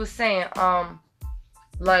to what we was saying.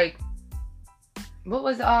 Like, what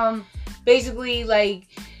was basically like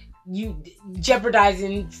you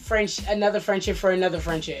jeopardizing another friendship for another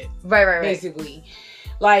friendship. Right. Basically,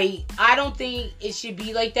 like I don't think it should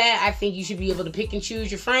be like that. I think you should be able to pick and choose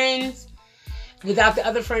your friends without the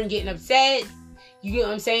other friend getting upset. You get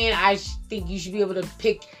what I'm saying? I think you should be able to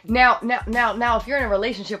pick. Now, if you're in a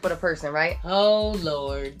relationship with a person, right? Oh,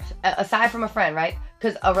 Lord. Aside from a friend, right?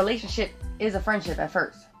 Because a relationship is a friendship at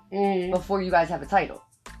first. Mm-hmm. Before you guys have a title,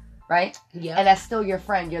 right? Yeah. And that's still your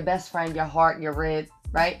friend, your best friend, your heart, your rib,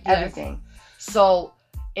 right? Yes. Everything. So,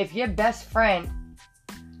 if your best friend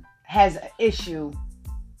has an issue,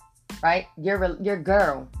 right? Your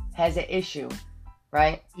girl has an issue,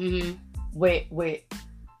 right? Mm-hmm. With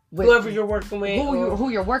whoever you're working with, who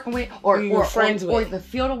you're working with, or friends with, or the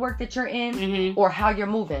field of work that you're in, mm-hmm. or how you're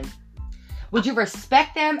moving. Would you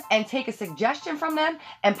respect them and take a suggestion from them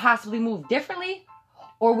and possibly move differently,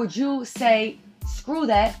 or would you say, "Screw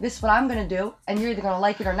that! This is what I'm gonna do," and you're either gonna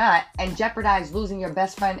like it or not, and jeopardize losing your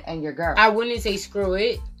best friend and your girl? I wouldn't say screw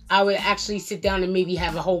it. I would actually sit down and maybe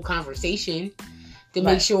have a whole conversation to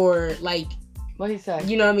make sure, like, what he said.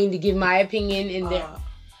 You know what I mean? To give my opinion in there.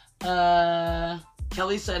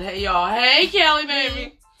 Kelly said, "Hey y'all, hey Kelly,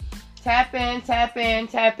 baby, tap in." Jump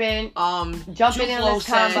in this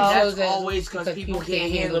combo. That's always because people can't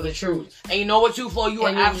handle the truth. And you know what, Tuflo, you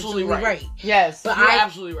are absolutely right. Yes, but you're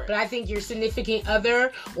absolutely right. But I think your significant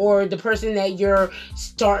other or the person that you're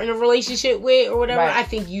starting a relationship with or whatever, I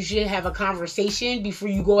think you should have a conversation before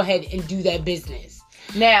you go ahead and do that business.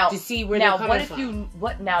 Now, to see where they're coming from.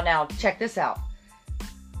 Now check this out.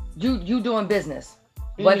 You doing business.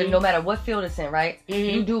 Whether no matter what field it's in, right?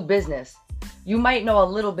 Mm-hmm. You do business. You might know a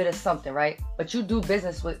little bit of something, right? But you do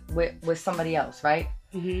business with somebody else, right?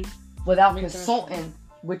 Mm-hmm. Without consulting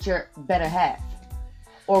with your better half,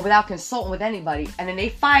 or without consulting with anybody, and then they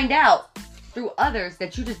find out through others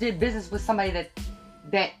that you just did business with somebody that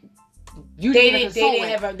you didn't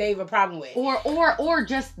have a problem with, or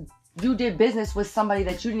just you did business with somebody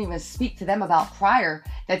that you didn't even speak to them about prior,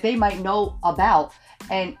 that they might know about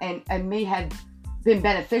and may have been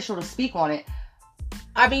beneficial to speak on it.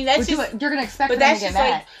 I mean, that's you're gonna expect them to get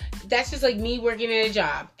mad. That's just like me working at a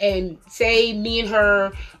job, and say me and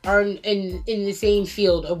her are in the same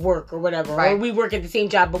field of work or whatever, or we work at the same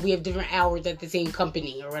job, but we have different hours at the same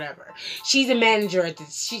company or whatever. She's a manager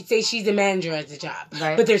she's a manager at the job,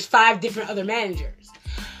 but there's 5 different other managers.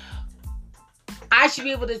 I should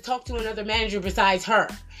be able to talk to another manager besides her.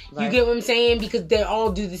 Right. You get what I'm saying? Because they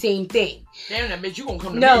all do the same thing. Damn that bitch, you gonna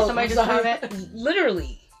come to No, me. Somebody just comment.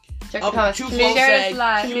 Literally. Check the comments. Two Share folks this said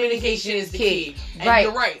live. communication is the key. And Right.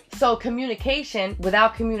 you're right. So communication,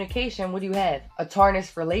 without communication, what do you have? A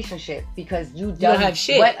tarnished relationship because you don't have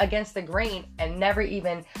shit. went against the grain and never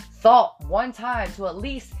even thought one time to at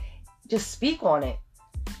least just speak on it.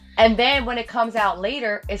 And then when it comes out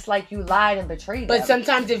later, it's like you lied and betrayed them. But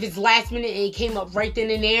sometimes if it's last minute and it came up right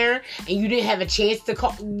then and there and you didn't have a chance to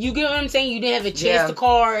call, you get what I'm saying? You didn't have a chance to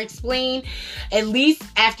call or explain. At least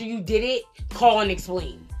after you did it, call and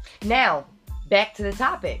explain. Now, back to the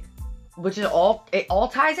topic, which is it all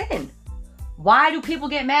ties in. Why do people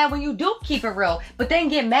get mad when you do keep it real, but then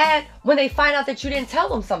get mad when they find out that you didn't tell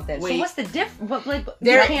them something? Wait. So what's the difference?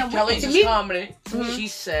 Kelly to just me- commented. Mhm. She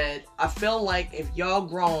said, I feel like if y'all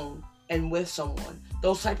grown and with someone,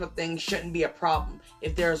 those type of things shouldn't be a problem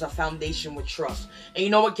if there's a foundation with trust. And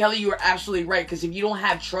you know what, Kelly? You are absolutely right. Because if you don't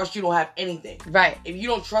have trust, you don't have anything. Right. If you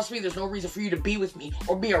don't trust me, there's no reason for you to be with me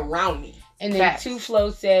or be around me. And then Facts. Two Flow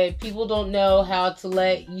said, people don't know how to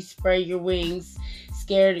let you spread your wings,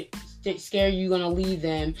 scared you gonna leave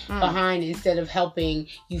them behind instead of helping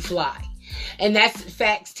you fly. And that's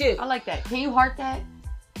facts too. I like that. Can you heart that?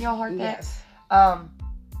 Can y'all heart that? Yes.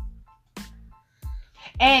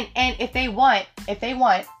 And if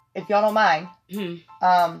y'all don't mind,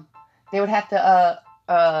 they would have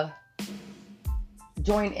to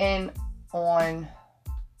join in on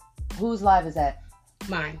whose live is that?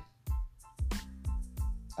 Mine.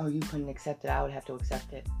 Oh, you couldn't accept it. I would have to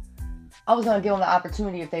accept it. I was gonna give them the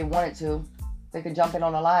opportunity if they wanted to. They could jump in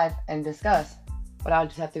on the live and discuss, but I would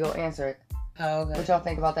just have to go answer it. Oh, okay. What y'all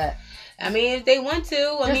think about that? I mean, if they want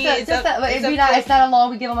to, It's not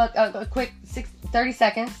long. We give them a quick 30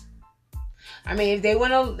 seconds. I mean, if they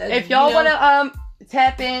want to, If y'all want to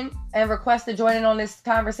tap in and request to join in on this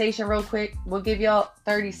conversation real quick, we'll give y'all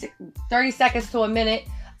 30 seconds to a minute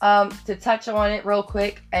to touch on it real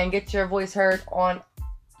quick and get your voice heard on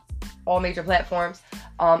all major platforms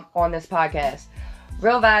on this podcast.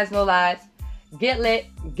 Real Vibes, No Lies. Get lit.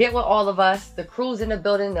 Get with all of us. The crew's in the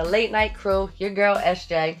building. The late night crew. Your girl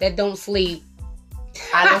SJ. that don't sleep.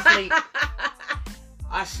 I don't sleep.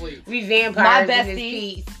 I sleep. We vampires My in this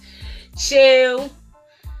bestie. piece. Chill.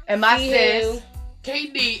 And my See sis. you.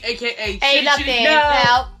 KD, aka Ain't nothing. No.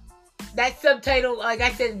 Now, That subtitle, like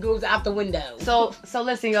I said, goes out the window. So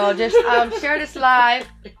listen, y'all. Just share this live.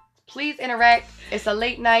 Please interact. It's a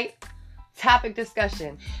late night topic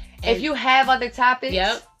discussion. If you have other topics,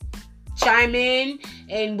 Yep. Chime in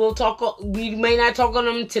and we'll talk. We may not talk on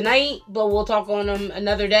them tonight, but we'll talk on them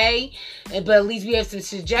another day. But at least we have some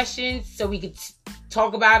suggestions so we could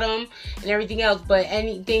talk about them and everything else. But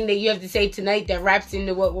anything that you have to say tonight that wraps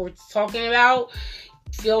into what we're talking about,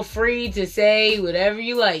 feel free to say whatever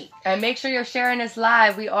you like. And make sure you're sharing this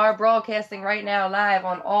live. We are broadcasting right now live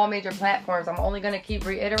on all major platforms. I'm only going to keep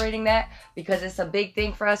reiterating that because it's a big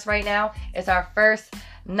thing for us right now. It's our first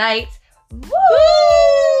night. Woo!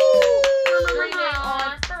 Streaming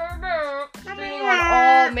on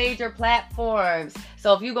all major platforms.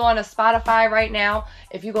 So if you go on to Spotify right now,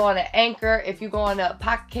 if you go on to Anchor, if you go on to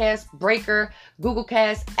Podcast, Breaker, Google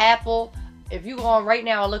Cast, Apple, if you go on right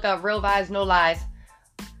now and look up Real Vibes, No Lies,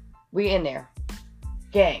 we in there.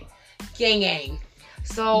 Gang. Gang.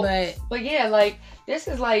 So, but yeah, like, this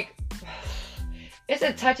is like, it's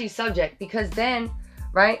a touchy subject because then,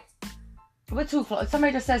 right? What Two Flow?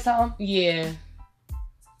 Somebody just said something. Yeah.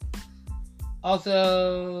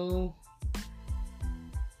 Also,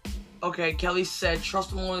 Okay, Kelly said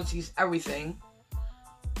trust and loyalty is everything.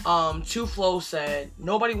 Two Flow said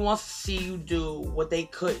nobody wants to see you do what they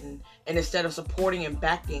couldn't, and instead of supporting and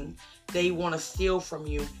backing, they want to steal from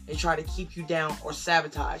you and try to keep you down or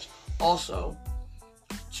sabotage. Also,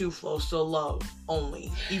 Two Flow still love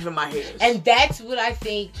only, even my haters. and that's what I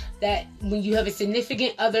think, that when you have a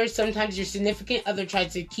significant other, sometimes your significant other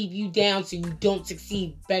tries to keep you down so you don't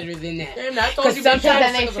succeed better than that. And I thought Because you sometimes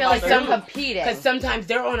Then they feel like they're competing. Because sometimes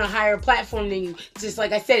they're on a higher platform than you. Just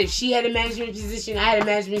like I said, if she had a management position, I had a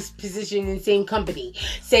management position in the same company.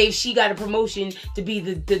 Say if she got a promotion to be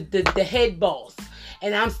the head boss,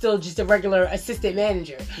 and I'm still just a regular assistant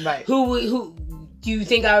manager. Right. Who do you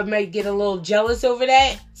think I might get a little jealous over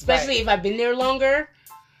that? Especially if I've been there longer.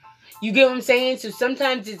 You get what I'm saying? So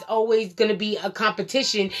sometimes it's always going to be a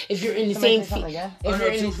competition if you're in the Somebody same say something field. again? Oh,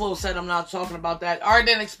 no, Two Flow said I'm not talking about that. All right,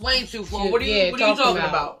 then explain Two Flow. What are you, Yeah, what are you talking talking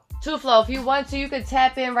about? Two Flow, if you want to, you can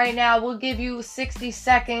tap in right now. We'll give you 60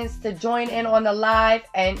 seconds to join in on the live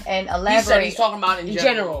and elaborate. He said he's talking about in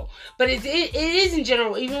general. But it is in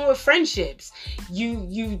general, even with friendships.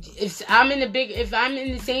 If I'm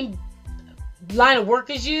in the same line of work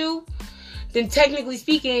as you, then technically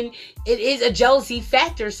speaking, it is a jealousy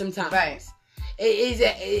factor sometimes. Right. It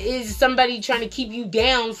is somebody trying to keep you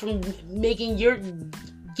down from making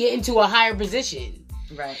get into a higher position.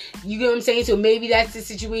 Right. You get what I'm saying? So maybe that's the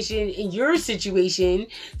situation in your situation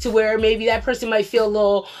to where maybe that person might feel a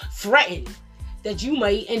little threatened that you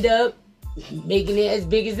might end up making it as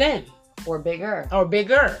big as them. Or bigger.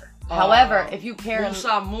 However, if you care...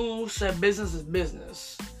 Musa Moon said business is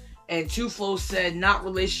business. And Two Flow said not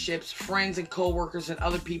relationships, friends and co-workers and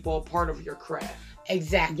other people are part of your craft.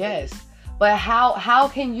 Exactly. Yes. But how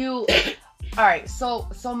can you... Alright, so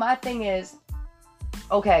my thing is...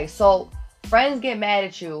 Okay, so friends get mad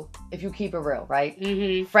at you if you keep it real, right?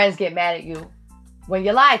 Mm-hmm. Friends get mad at you when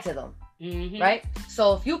you lie to them, Mm-hmm. right?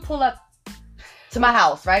 So if you pull up to my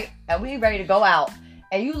house, right? And we ready to go out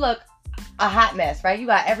and you look a hot mess, right? You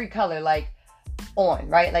got every color like on,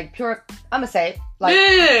 right? Like pure, I'm gonna say it, like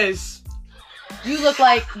Yes! you look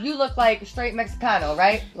like straight Mexicano,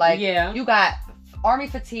 right? Like Yeah. you got army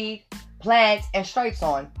fatigue, plaids, and stripes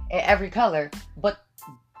on in every color, but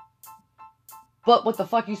what the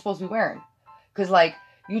fuck you supposed to be wearing? Cause like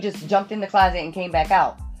you just jumped in the closet and came back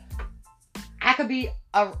out. I could be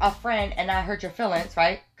a friend and I hurt your feelings,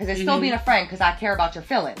 right? Cause it's still being a friend because I care about your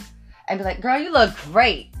feelings. And be like, girl, you look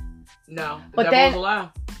great. No. But that then- was a lie.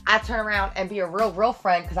 I turn around and be a real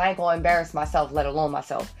friend because I ain't gonna embarrass myself, let alone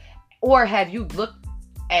myself. Or have you look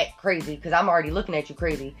at crazy because I'm already looking at you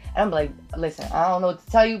crazy. And I'm like, listen, I don't know what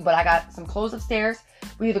to tell you, but I got some clothes upstairs.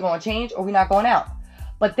 We either gonna change or we not going out.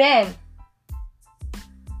 But then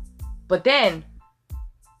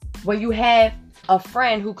when you have a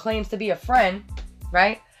friend who claims to be a friend,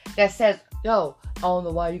 right? That says, yo, I don't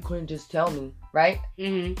know why you couldn't just tell me, right?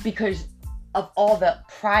 Mm-hmm. Because of all the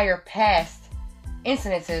prior past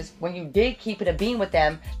incidences, when you did keep it a bean with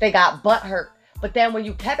them, they got butthurt. But then when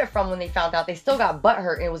you kept it from when they found out, they still got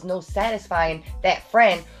butthurt. It was no satisfying that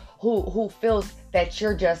friend who feels that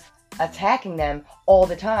you're just attacking them all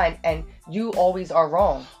the time and you always are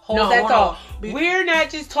wrong. Hold that hold thought. on. We're not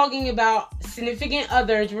just talking about significant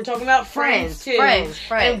others. We're talking about friends too. Friends.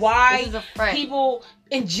 And why This is a friend. people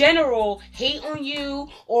in general hate on you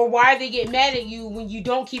or why they get mad at you when you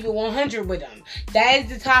don't keep it 100 with them. That is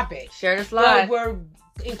the topic. Share this But live. we're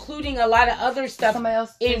including a lot of other stuff Somebody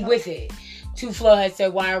else in with it. Two Flow had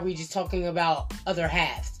said, why are we just talking about other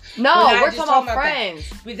halves? No, We're not we're just talking about talking about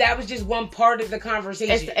friends. But that was just one part of the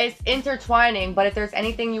conversation. It's intertwining, but if there's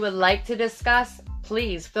anything you would like to discuss,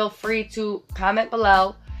 please feel free to comment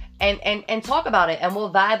below and talk about it, and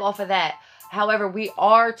we'll vibe off of that. However, we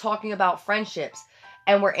are talking about friendships,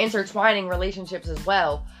 and we're intertwining relationships as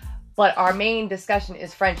well, but our main discussion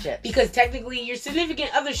is friendships. Because technically your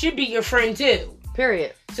significant other should be your friend too.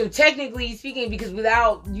 Period. So technically speaking, because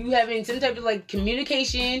without you having some type of like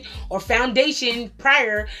communication or foundation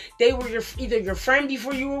prior, they were either your friend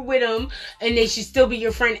before you were with them, and they should still be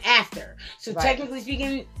your friend after. So Right. technically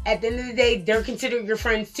speaking, at the end of the day, they're considered your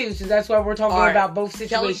friends too. So that's why we're talking All right. about both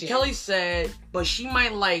situations. Kelly said, but she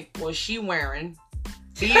might like what she wearing.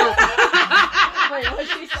 Be your... Wait, what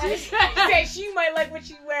she say? She said she might like what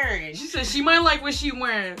she's wearing. She said she might like what she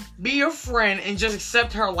wearing. Be your friend and just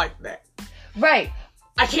accept her like that. Right.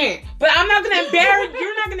 I can't. But I'm not gonna embarrass.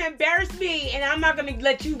 You're not gonna embarrass me, and I'm not gonna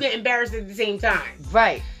let you get embarrassed at the same time.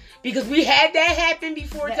 Right. Because we had that happen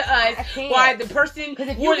before to I us. can't. Why the person 'Cause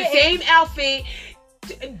if you wore the get- same outfit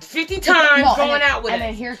 50 times No, going and then, out with and us.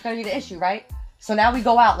 then here's gonna be the issue, right? So now we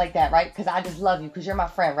go out like that, right? Because I just love you, because you're my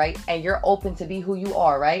friend, right? And you're open to be who you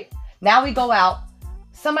are, right? Now we go out,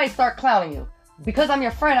 somebody start clowning you. Because I'm your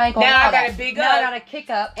friend, I ain't gonna Now allow I gotta that. big Now I up. gotta kick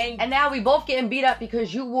up. And- And now we both getting beat up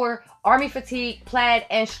because you wore army fatigue, plaid,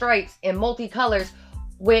 and stripes in multicolors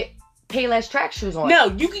with Payless track shoes on. No,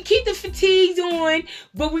 you can keep the fatigues on,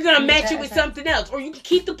 but we're gonna Yeah, match it with okay. something else. Or you can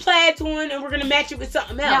keep the plaids on, and we're gonna match it with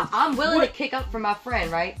something Now else. I'm willing What- to kick up for my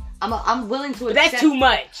friend, right? I'm willing to But that's accept- too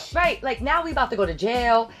much. Right, like now we about to go to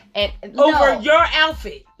jail and Over no. your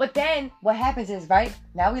outfit. But then what happens is, right?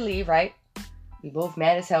 Now we leave, right? We both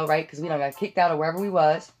mad as hell, right? Because we done got kicked out of wherever we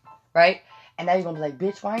was, right? And now you're gonna be like,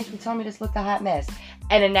 bitch, why ain't you telling me this looked a hot mess?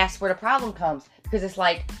 And then that's where the problem comes. Because it's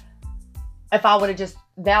like, if I would have just,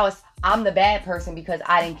 now I'm the bad person because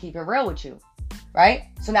I didn't keep it real with you, right?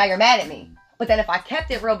 So now you're mad at me. But then if I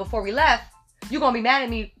kept it real before we left, you're gonna be mad at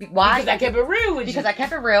me. Why? Because I kept it real with Because you. I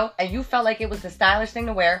kept it real and you felt like it was the stylish thing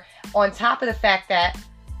to wear. On top of the fact that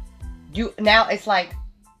you now it's like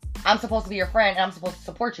I'm supposed to be your friend and I'm supposed to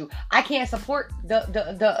support you. I can't support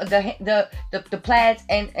the plaids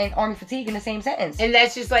and army fatigue in the same sentence. And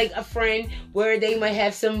that's just like a friend where they might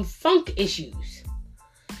have some funk issues.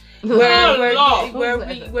 Where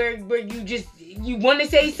you just you want to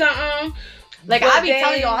say something, Like, But I be then-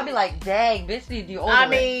 telling y'all, I be like, dang, bitch, need you over I it.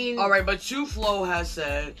 mean, All right, but True Flow has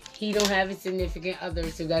said he don't have a significant other,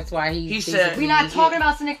 so that's why he said- We not talking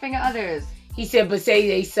about significant others. He said, but say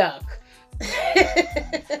they suck.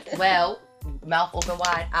 Well, mouth open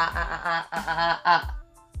wide.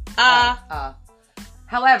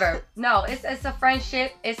 However, no, it's a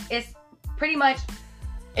friendship. It's pretty much,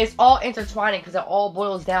 it's all intertwining because it all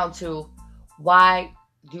boils down to why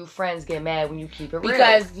do friends get mad when you keep it real?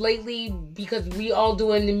 Because lately, because we all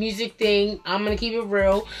doing the music thing, I'm gonna keep it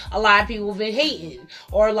real. A lot of people have been hating,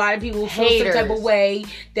 or a lot of people feel Haters. some type of way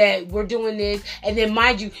that we're doing this. And then,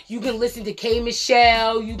 mind you, you can listen to K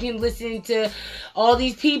Michelle, you can listen to all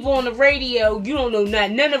these people on the radio. You don't know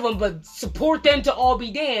none of them, but support them to all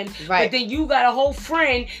be damned. Right. But then you got a whole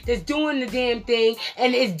friend that's doing the damn thing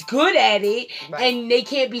and is good at it, Right. and they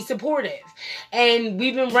can't be supportive. And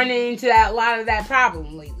we've been running into a lot of that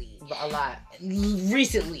problem lately. A lot.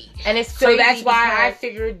 Recently. And it's So crazy that's why I because-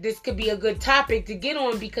 figured this could be a good topic to get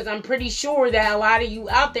on, because I'm pretty sure that a lot of you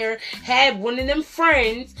out there have one of them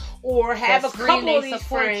friends or have that a scream couple they of these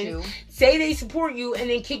support friends you say they support you and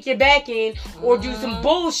then kick your back in or do some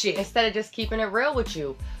bullshit. instead of just keeping it real with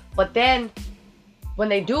you. But then when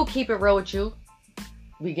they do keep it real with you,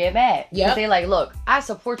 we get mad. Yep. They like, look, I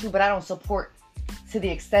support you, but I don't support to the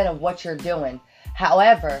extent of what you're doing.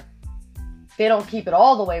 However, they don't keep it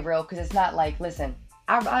all the way real because it's not like, listen,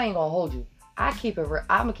 I ain't gonna hold you. I keep it real.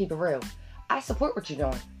 I'm gonna keep it real. I support what you're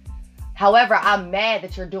doing. However, I'm mad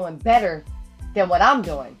that you're doing better than what I'm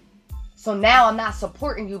doing. So now I'm not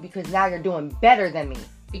supporting you because now you're doing better than me.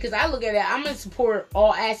 Because I look at it, I'm going to support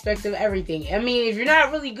all aspects of everything. I mean, if you're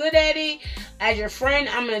not really good at it, as your friend,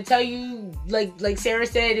 I'm going to tell you, like Sarah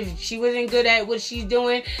said, if she wasn't good at what she's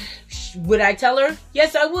doing, would I tell her?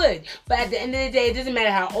 Yes, I would. But at the end of the day, it doesn't matter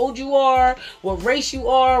how old you are, what race you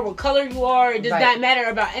are, what color you are. It does Right. not matter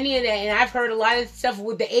about any of that. And I've heard a lot of stuff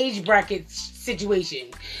with the age bracket situation.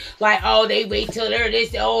 Like, oh, they wait till they're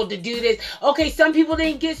this old to do this. Okay, some people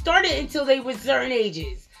didn't get started until they were certain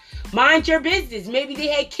ages. Mind your business. Maybe they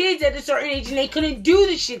had kids at a certain age and they couldn't do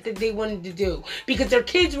the shit that they wanted to do because their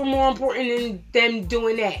kids were more important than them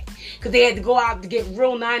doing that. Because they had to go out to get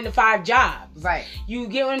real 9-to-5 jobs. Right. You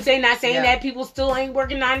get what I'm saying? Not saying Yeah. that people still ain't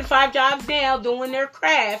working 9-to-5 jobs now doing their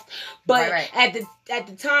craft. But Right. at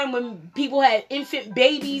the time when people had infant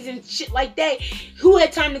babies and shit like that, who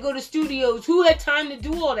had time to go to studios? Who had time to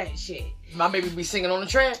do all that shit? my baby be singing on the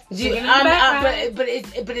track. Singing in the background. But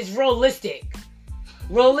it's realistic.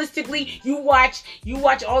 Realistically, you watch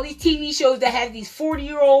all these TV shows that have these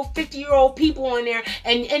 40-year-old, 50-year-old people on there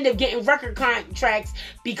and end up getting record contracts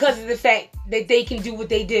because of the fact that they can do what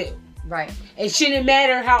they do. Right. It shouldn't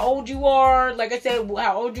matter how old you are, like I said,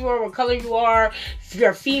 how old you are, what color you are, if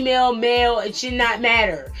you're female, male, it should not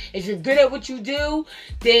matter. If you're good at what you do,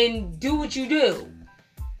 then do what you do.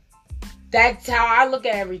 That's how I look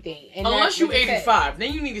at everything. And Unless you like I said, 85,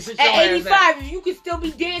 then you need to sit your at ass 85, down. if you can still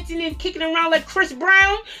be dancing and kicking around like Chris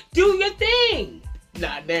Brown, do your thing.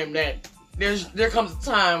 Nah, damn that. There comes a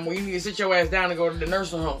time where you need to sit your ass down and go to the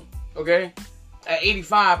nursing home. Okay? At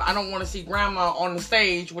 85, I don't want to see grandma on the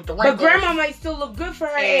stage with the But wrinkles. grandma might still look good for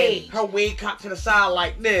her and age. her wig cocked to the side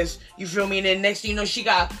like this. You feel me? And then next thing you know, she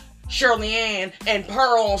got Shirley Ann and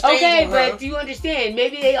Pearl on stage Okay, with her. but do you understand?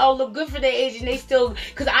 Maybe they all look good for their age and they still...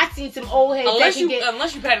 Because I seen some old heads Unless that you can get...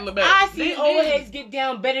 unless you Patti LaBelle. I see old heads get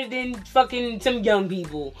down better than fucking some young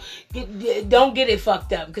people. Don't get it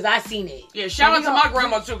fucked up, because I seen it. Yeah, shout But out we to gon- my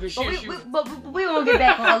grandma too, because But she... we gonna get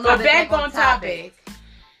back on a little But bit. back on topic.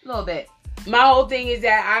 A little bit. My whole thing is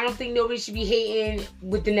that I don't think nobody should be hating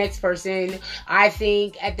with the next person. I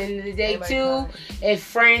think at the end of the day, Anybody too, crying? if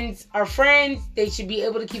friends are friends, they should be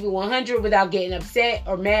able to keep it 100 without getting upset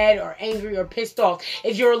or mad or angry or pissed off.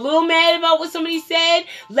 If you're a little mad about what somebody said,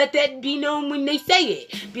 let that be known when they say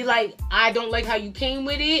it. Be like, I don't like how you came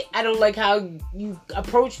with it. I don't like how you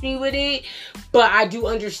approached me with it, but I do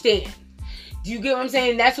understand. Do you get what I'm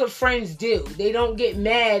saying? That's what friends do. They don't get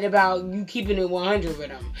mad about you keeping it 100 with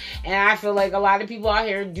them. And I feel like a lot of people out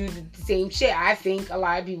here do the same shit. I think a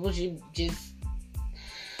lot of people should just,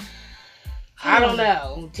 I don't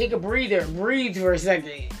know, take a breather. Breathe for a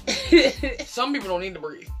second. Some people don't need to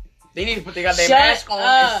breathe. They need to put their goddamn Shut mask on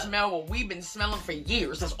up. and smell what we've been smelling for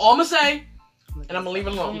years. That's all I'm going to say. And I'm going to leave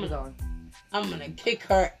it alone. I'm going to kick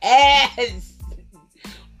her ass.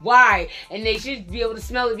 Why? And they should be able to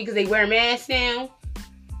smell it because they wear masks now.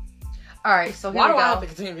 All right, so here Why we do I go. have to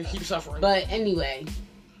continue to keep suffering? But anyway,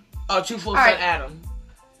 Too Full All said right. Adam.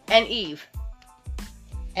 And Eve.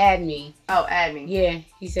 add me. Oh, add me. Yeah,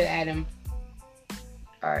 he said Adam.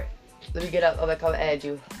 All right. Let me get up. I'm gonna come add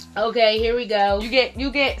you. Okay, here we go. You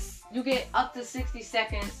get up to 60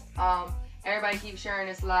 seconds. Everybody keep sharing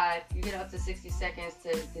this live. You get up to 60 seconds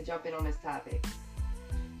to jump in on this topic.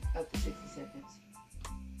 Up to 60 seconds.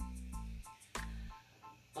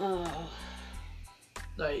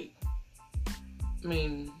 Like, I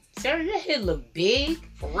mean, Sarah, your head look big.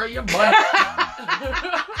 for real, your bun.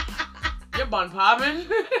 Your bun popping.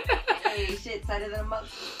 Hey, shit, tighter than a mug.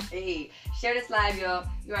 Hey, share this live, y'all.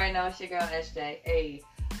 You already know it's your girl SJ. Hey,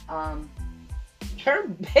 Her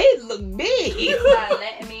head look big. it's not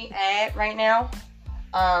letting me add right now.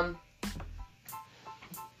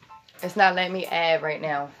 It's not letting me add right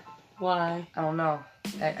now. Why? I don't know.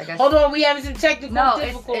 I guess. Hold on, we having some technical No,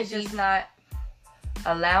 difficulties. it's just not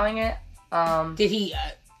allowing it. Did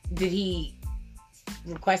he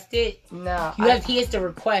request it? No. He has to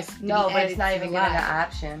request. to No, be but added it's not to even the giving the live.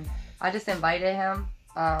 option. I just invited him.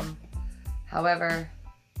 However,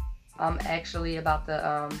 I'm actually about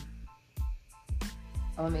to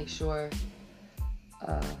I'm gonna make sure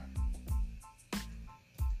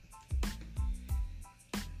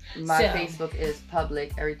my Facebook is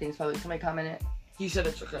public. Everything's public. Somebody commented. He said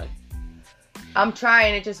it's okay. I'm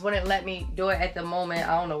trying. It just wouldn't let me do it at the moment.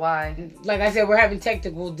 I don't know why. Like I said, we're having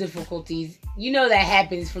technical difficulties. You know that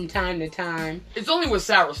happens from time to time. It's only with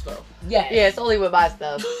Sarah stuff. Yes. Yeah, it's only with my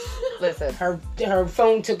stuff. Listen. Her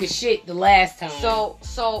phone took a shit the last time.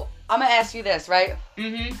 So I'm gonna ask you this, right?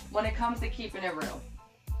 Mm-hmm. When it comes to keeping it real,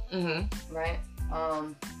 right?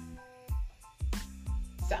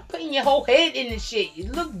 Stop putting your whole head in the shit.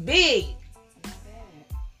 You look big.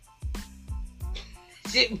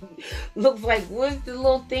 Shit looks like, what's the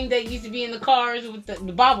little thing that used to be in the cars with the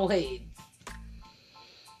bobbleheads?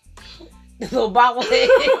 The little bobblehead.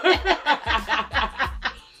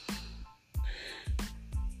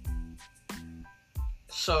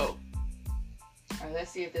 So, Alright,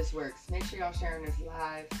 let's see if this works. Make sure y'all sharing this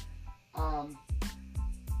live.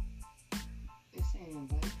 It's saying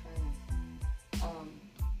invite friends.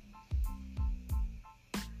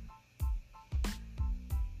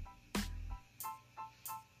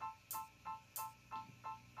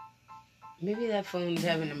 Maybe that phone's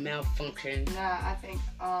having a malfunction. Nah, I think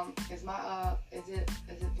is my is it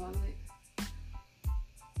public?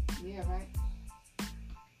 Yeah, right.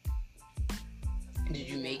 Did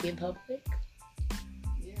you make it public?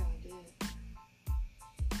 Yeah, I did.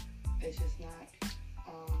 It's just not.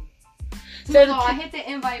 So I hit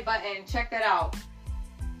the invite button. Check that out.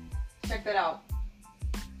 Check that out.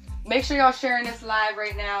 Make sure y'all sharing this live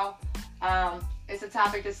right now. It's a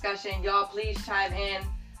topic discussion. Y'all please chime in.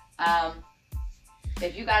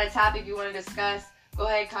 If you got a topic you want to discuss, go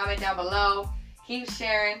ahead, comment down below. Keep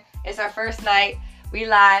sharing. It's our first night. We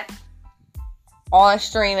live on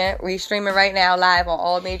streaming. We streaming right now live on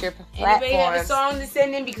all major platforms. Anybody have a song to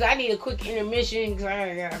send in? Because I need a quick intermission. Because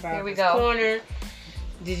I got about Here we this go. corner.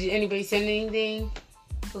 Anybody send anything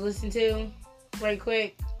to listen to right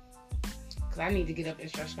quick? Because I need to get up and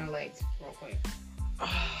stretch my legs real quick.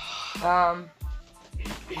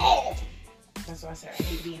 That's what I said. I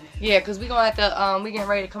hate being there. Yeah, because we gonna have to we getting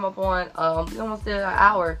ready to come up on we almost did an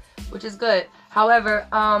hour, which is good. However,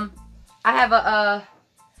 I have a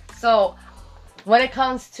so when it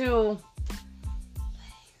comes to,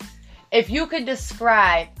 if you could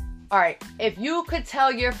describe, alright, if you could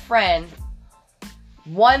tell your friend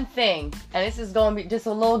one thing, and this is gonna be just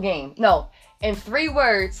a little game. No, in 3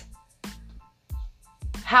 words,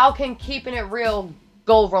 how can keeping it real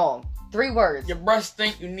go wrong? 3 words. your breasts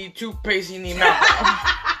stink, you need toothpaste, you need mouth.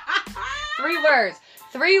 3 words.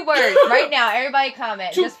 3 words. Right now, everybody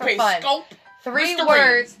comment just for Toothpaste, fun. scope. 3 Listerine.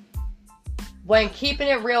 words when keeping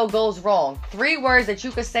it real goes wrong. 3 words that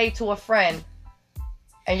you could say to a friend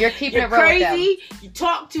and you're keeping You're it real with them. crazy, you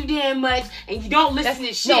talk too damn much, and you don't listen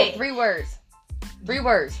to shit. No, 3 words. 3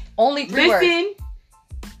 words. Only 3 words. Listen,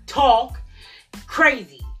 talk,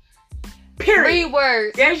 crazy. Period. 3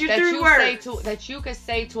 words. There's your that 3 you words. say to that you could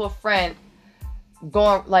say to a friend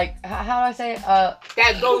going like how do I say it?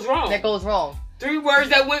 That goes wrong. That goes wrong. 3 words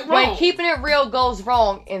that went wrong. When keeping it real goes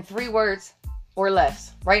wrong in 3 words or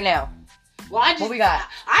less. Right now. Well, I just, What we got?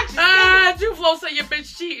 I just Drew Flo said your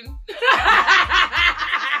bitch cheating.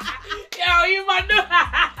 Yo, you my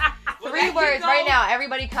new. 3 words right now.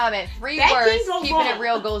 Everybody comment. 3 That words. can go Keeping wrong. it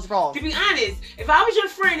real goes wrong. To be honest, if I was your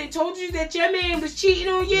friend and told you that your man was cheating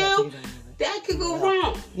on you, that could go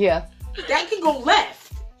wrong. Yeah. That could go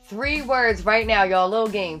left. 3 words right now, y'all. Little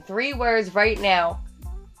game. 3 words right now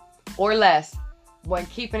or less when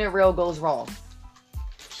keeping it real goes wrong.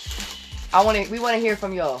 We want to hear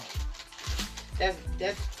from y'all.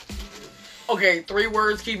 That's Okay, 3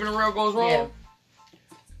 words, keeping it real goes wrong.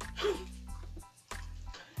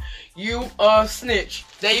 You a snitch.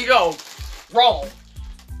 There you go. Wrong.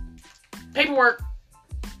 Paperwork.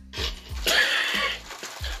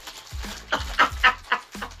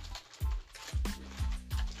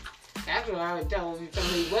 That's what I would tell him if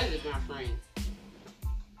somebody wasn't my friend.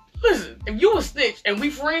 Listen, if you a snitch and we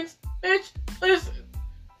friends, bitch, listen.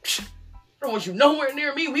 I don't want you nowhere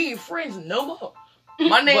near me. We ain't friends no more.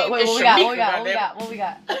 My name is Shamika. What we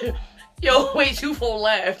got? Yo, way too full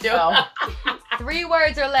laugh, yo. Oh. 3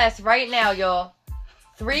 words or less right now, y'all.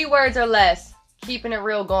 3 words or less. Keeping it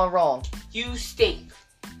real, going wrong. You stink.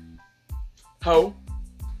 Hoe.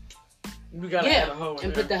 We gotta add a hoe in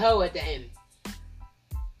and there. put the hoe at the end.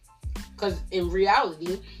 Because in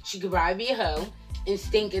reality, she could probably be a hoe and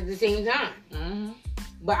stink at the same time. Mm-hmm.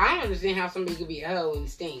 But I don't understand how somebody could be a hoe and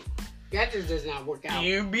stink. That just does not work out.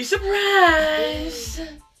 You'd be surprised.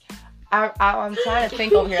 I'm trying to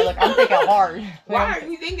think over here. Look, I'm thinking hard. Why are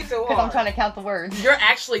you thinking so hard? Because I'm trying to count the words. You're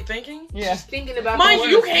actually thinking? Yeah. She's thinking about Mind the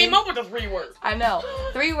you, words. you came up with the 3 words. I know.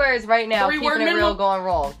 3 words right now. 3 Keeping word it real, minimum? going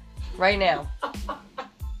wrong. Right now.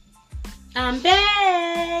 I'm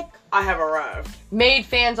back. I have arrived. Made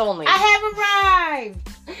fans only. I have arrived.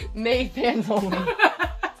 Made fans only.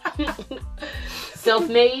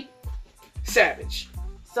 Self-made. Savage.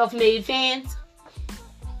 Self-made fans.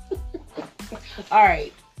 All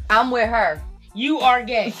right. I'm with her. You are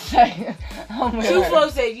gay. I'm with True her. Flow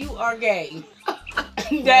said you are gay.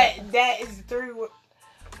 that is 3 words.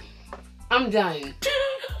 I'm done.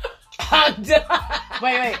 I'm done.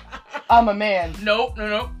 Wait. I'm a man. Nope.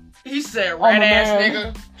 He said I'm a red ass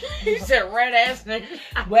man. nigga. He said red ass nigga.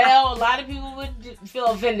 Well, a lot of people would feel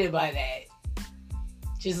offended by that.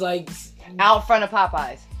 Just like Out front of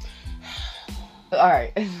Popeyes.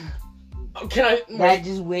 Alright. Can I that wait?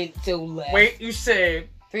 just went so left. Wait, you said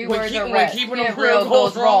 3 when words keep- or when less. keeping Keeping it it real real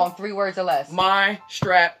goes goes wrong. wrong. 3 words or less. my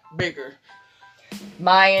strap bigger.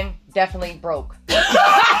 Mine definitely broke.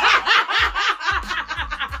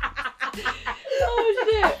 Oh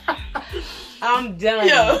shit. I'm done.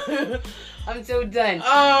 Yeah. I'm so done.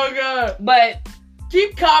 Oh god. But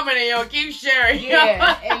Keep commenting, yo. Keep sharing.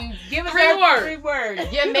 yeah, and give us 3 our words. 3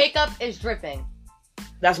 words. Your makeup is dripping.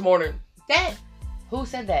 That's morning. That Who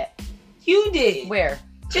said that? you did. Where?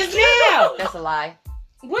 Just now. That's a lie.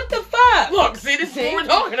 What the fuck? Look, see, this is what we're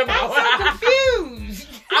talking about. I'm so confused.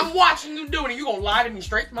 I'm watching you do it, and you gonna lie to me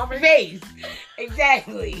straight to my face? Face.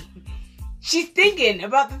 Exactly. She's thinking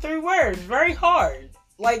about the 3 words very hard.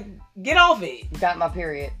 Like, get off it. You got my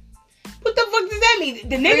period. What the fuck does that mean?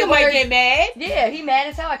 The nigga 3 might words. get mad. Yeah, he mad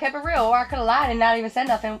as hell. I kept it real. Or I could have lied and not even said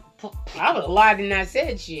nothing. I would have lied and not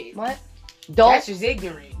said shit. What? Don't. That's just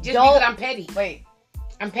ignorant. Just Don't- because I'm petty. Wait.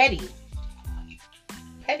 I'm petty.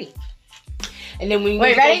 Petty. And then when you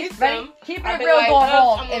Wait, go ready? get Ready? some, Keeping I'll it be real like, going "Oh,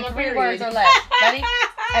 wrong I'm on in my 3 period." words or less. Ready?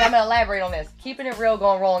 And I'm going to elaborate on this. Keeping it real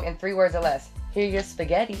going wrong in 3 words or less. Here's your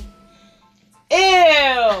spaghetti.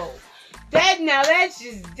 Ew.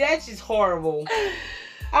 That's just horrible.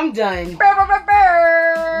 I'm done. No,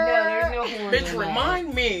 there's no horn Bitch, in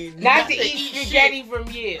remind me that. Not to eat spaghetti shit. from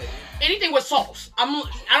you. Anything with sauce. I don't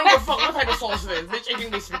give a fuck what type of sauce it is. Bitch, it can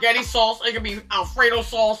be spaghetti sauce. It can be Alfredo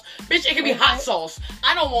sauce. Bitch, it can be hot sauce.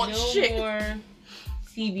 I don't want No shit. more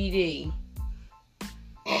CBD.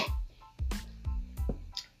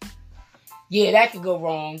 Yeah, that could go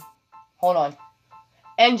wrong. Hold on.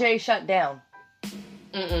 NJ shut down.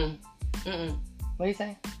 Mm-mm. What do you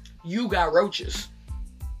say? You got roaches.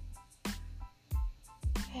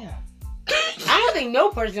 Yeah. I don't think no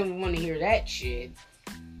person would want to hear that shit.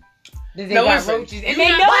 That they No, got listen, roaches. you And they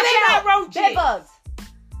know got- they got roaches. Bed bugs.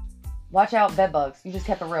 Watch out, bed bugs. You just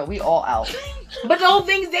kept it real. We all out. But the whole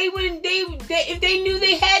thing is they wouldn't, they if they knew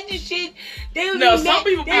they had this shit, they would No, be some mad.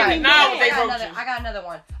 people be They'd like, nah, mad. they I roaches. got another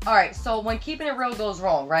one. All right, so when keeping it real goes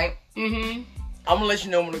wrong, right? Mm-hmm. I'm gonna let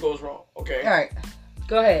you know when it goes wrong, okay? All right.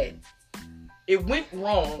 Go ahead. It went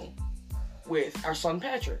wrong with our son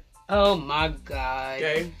Patrick, Oh my god.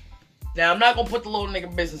 okay? Now, I'm not gonna put the little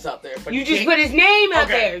nigga business out there, but You he just came- put his name out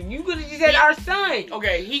Okay. there. You could have just said our son.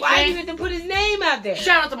 Okay, he Why came... you have to put his name out there?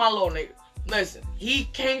 Shout out to my little nigga. Listen, he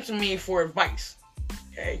came to me for advice,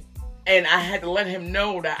 okay? And I had to let him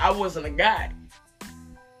know that I wasn't a guy,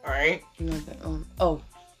 alright? Oh.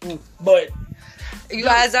 But, You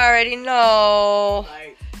guys already know.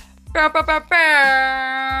 like...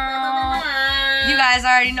 You guys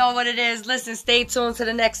already know what it is. Listen, stay tuned to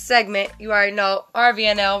the next segment. You already know.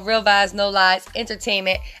 RVNL, Real Vibes, No Lies,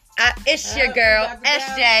 Entertainment. It's your girl,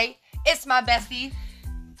 SJ. It's my bestie.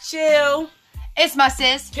 Chill. It's my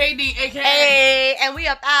sis. KD, aka... Hey, and we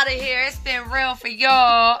up out of here. It's been real for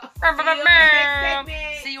y'all. See you on the next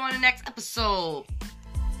segment. See you on the next episode.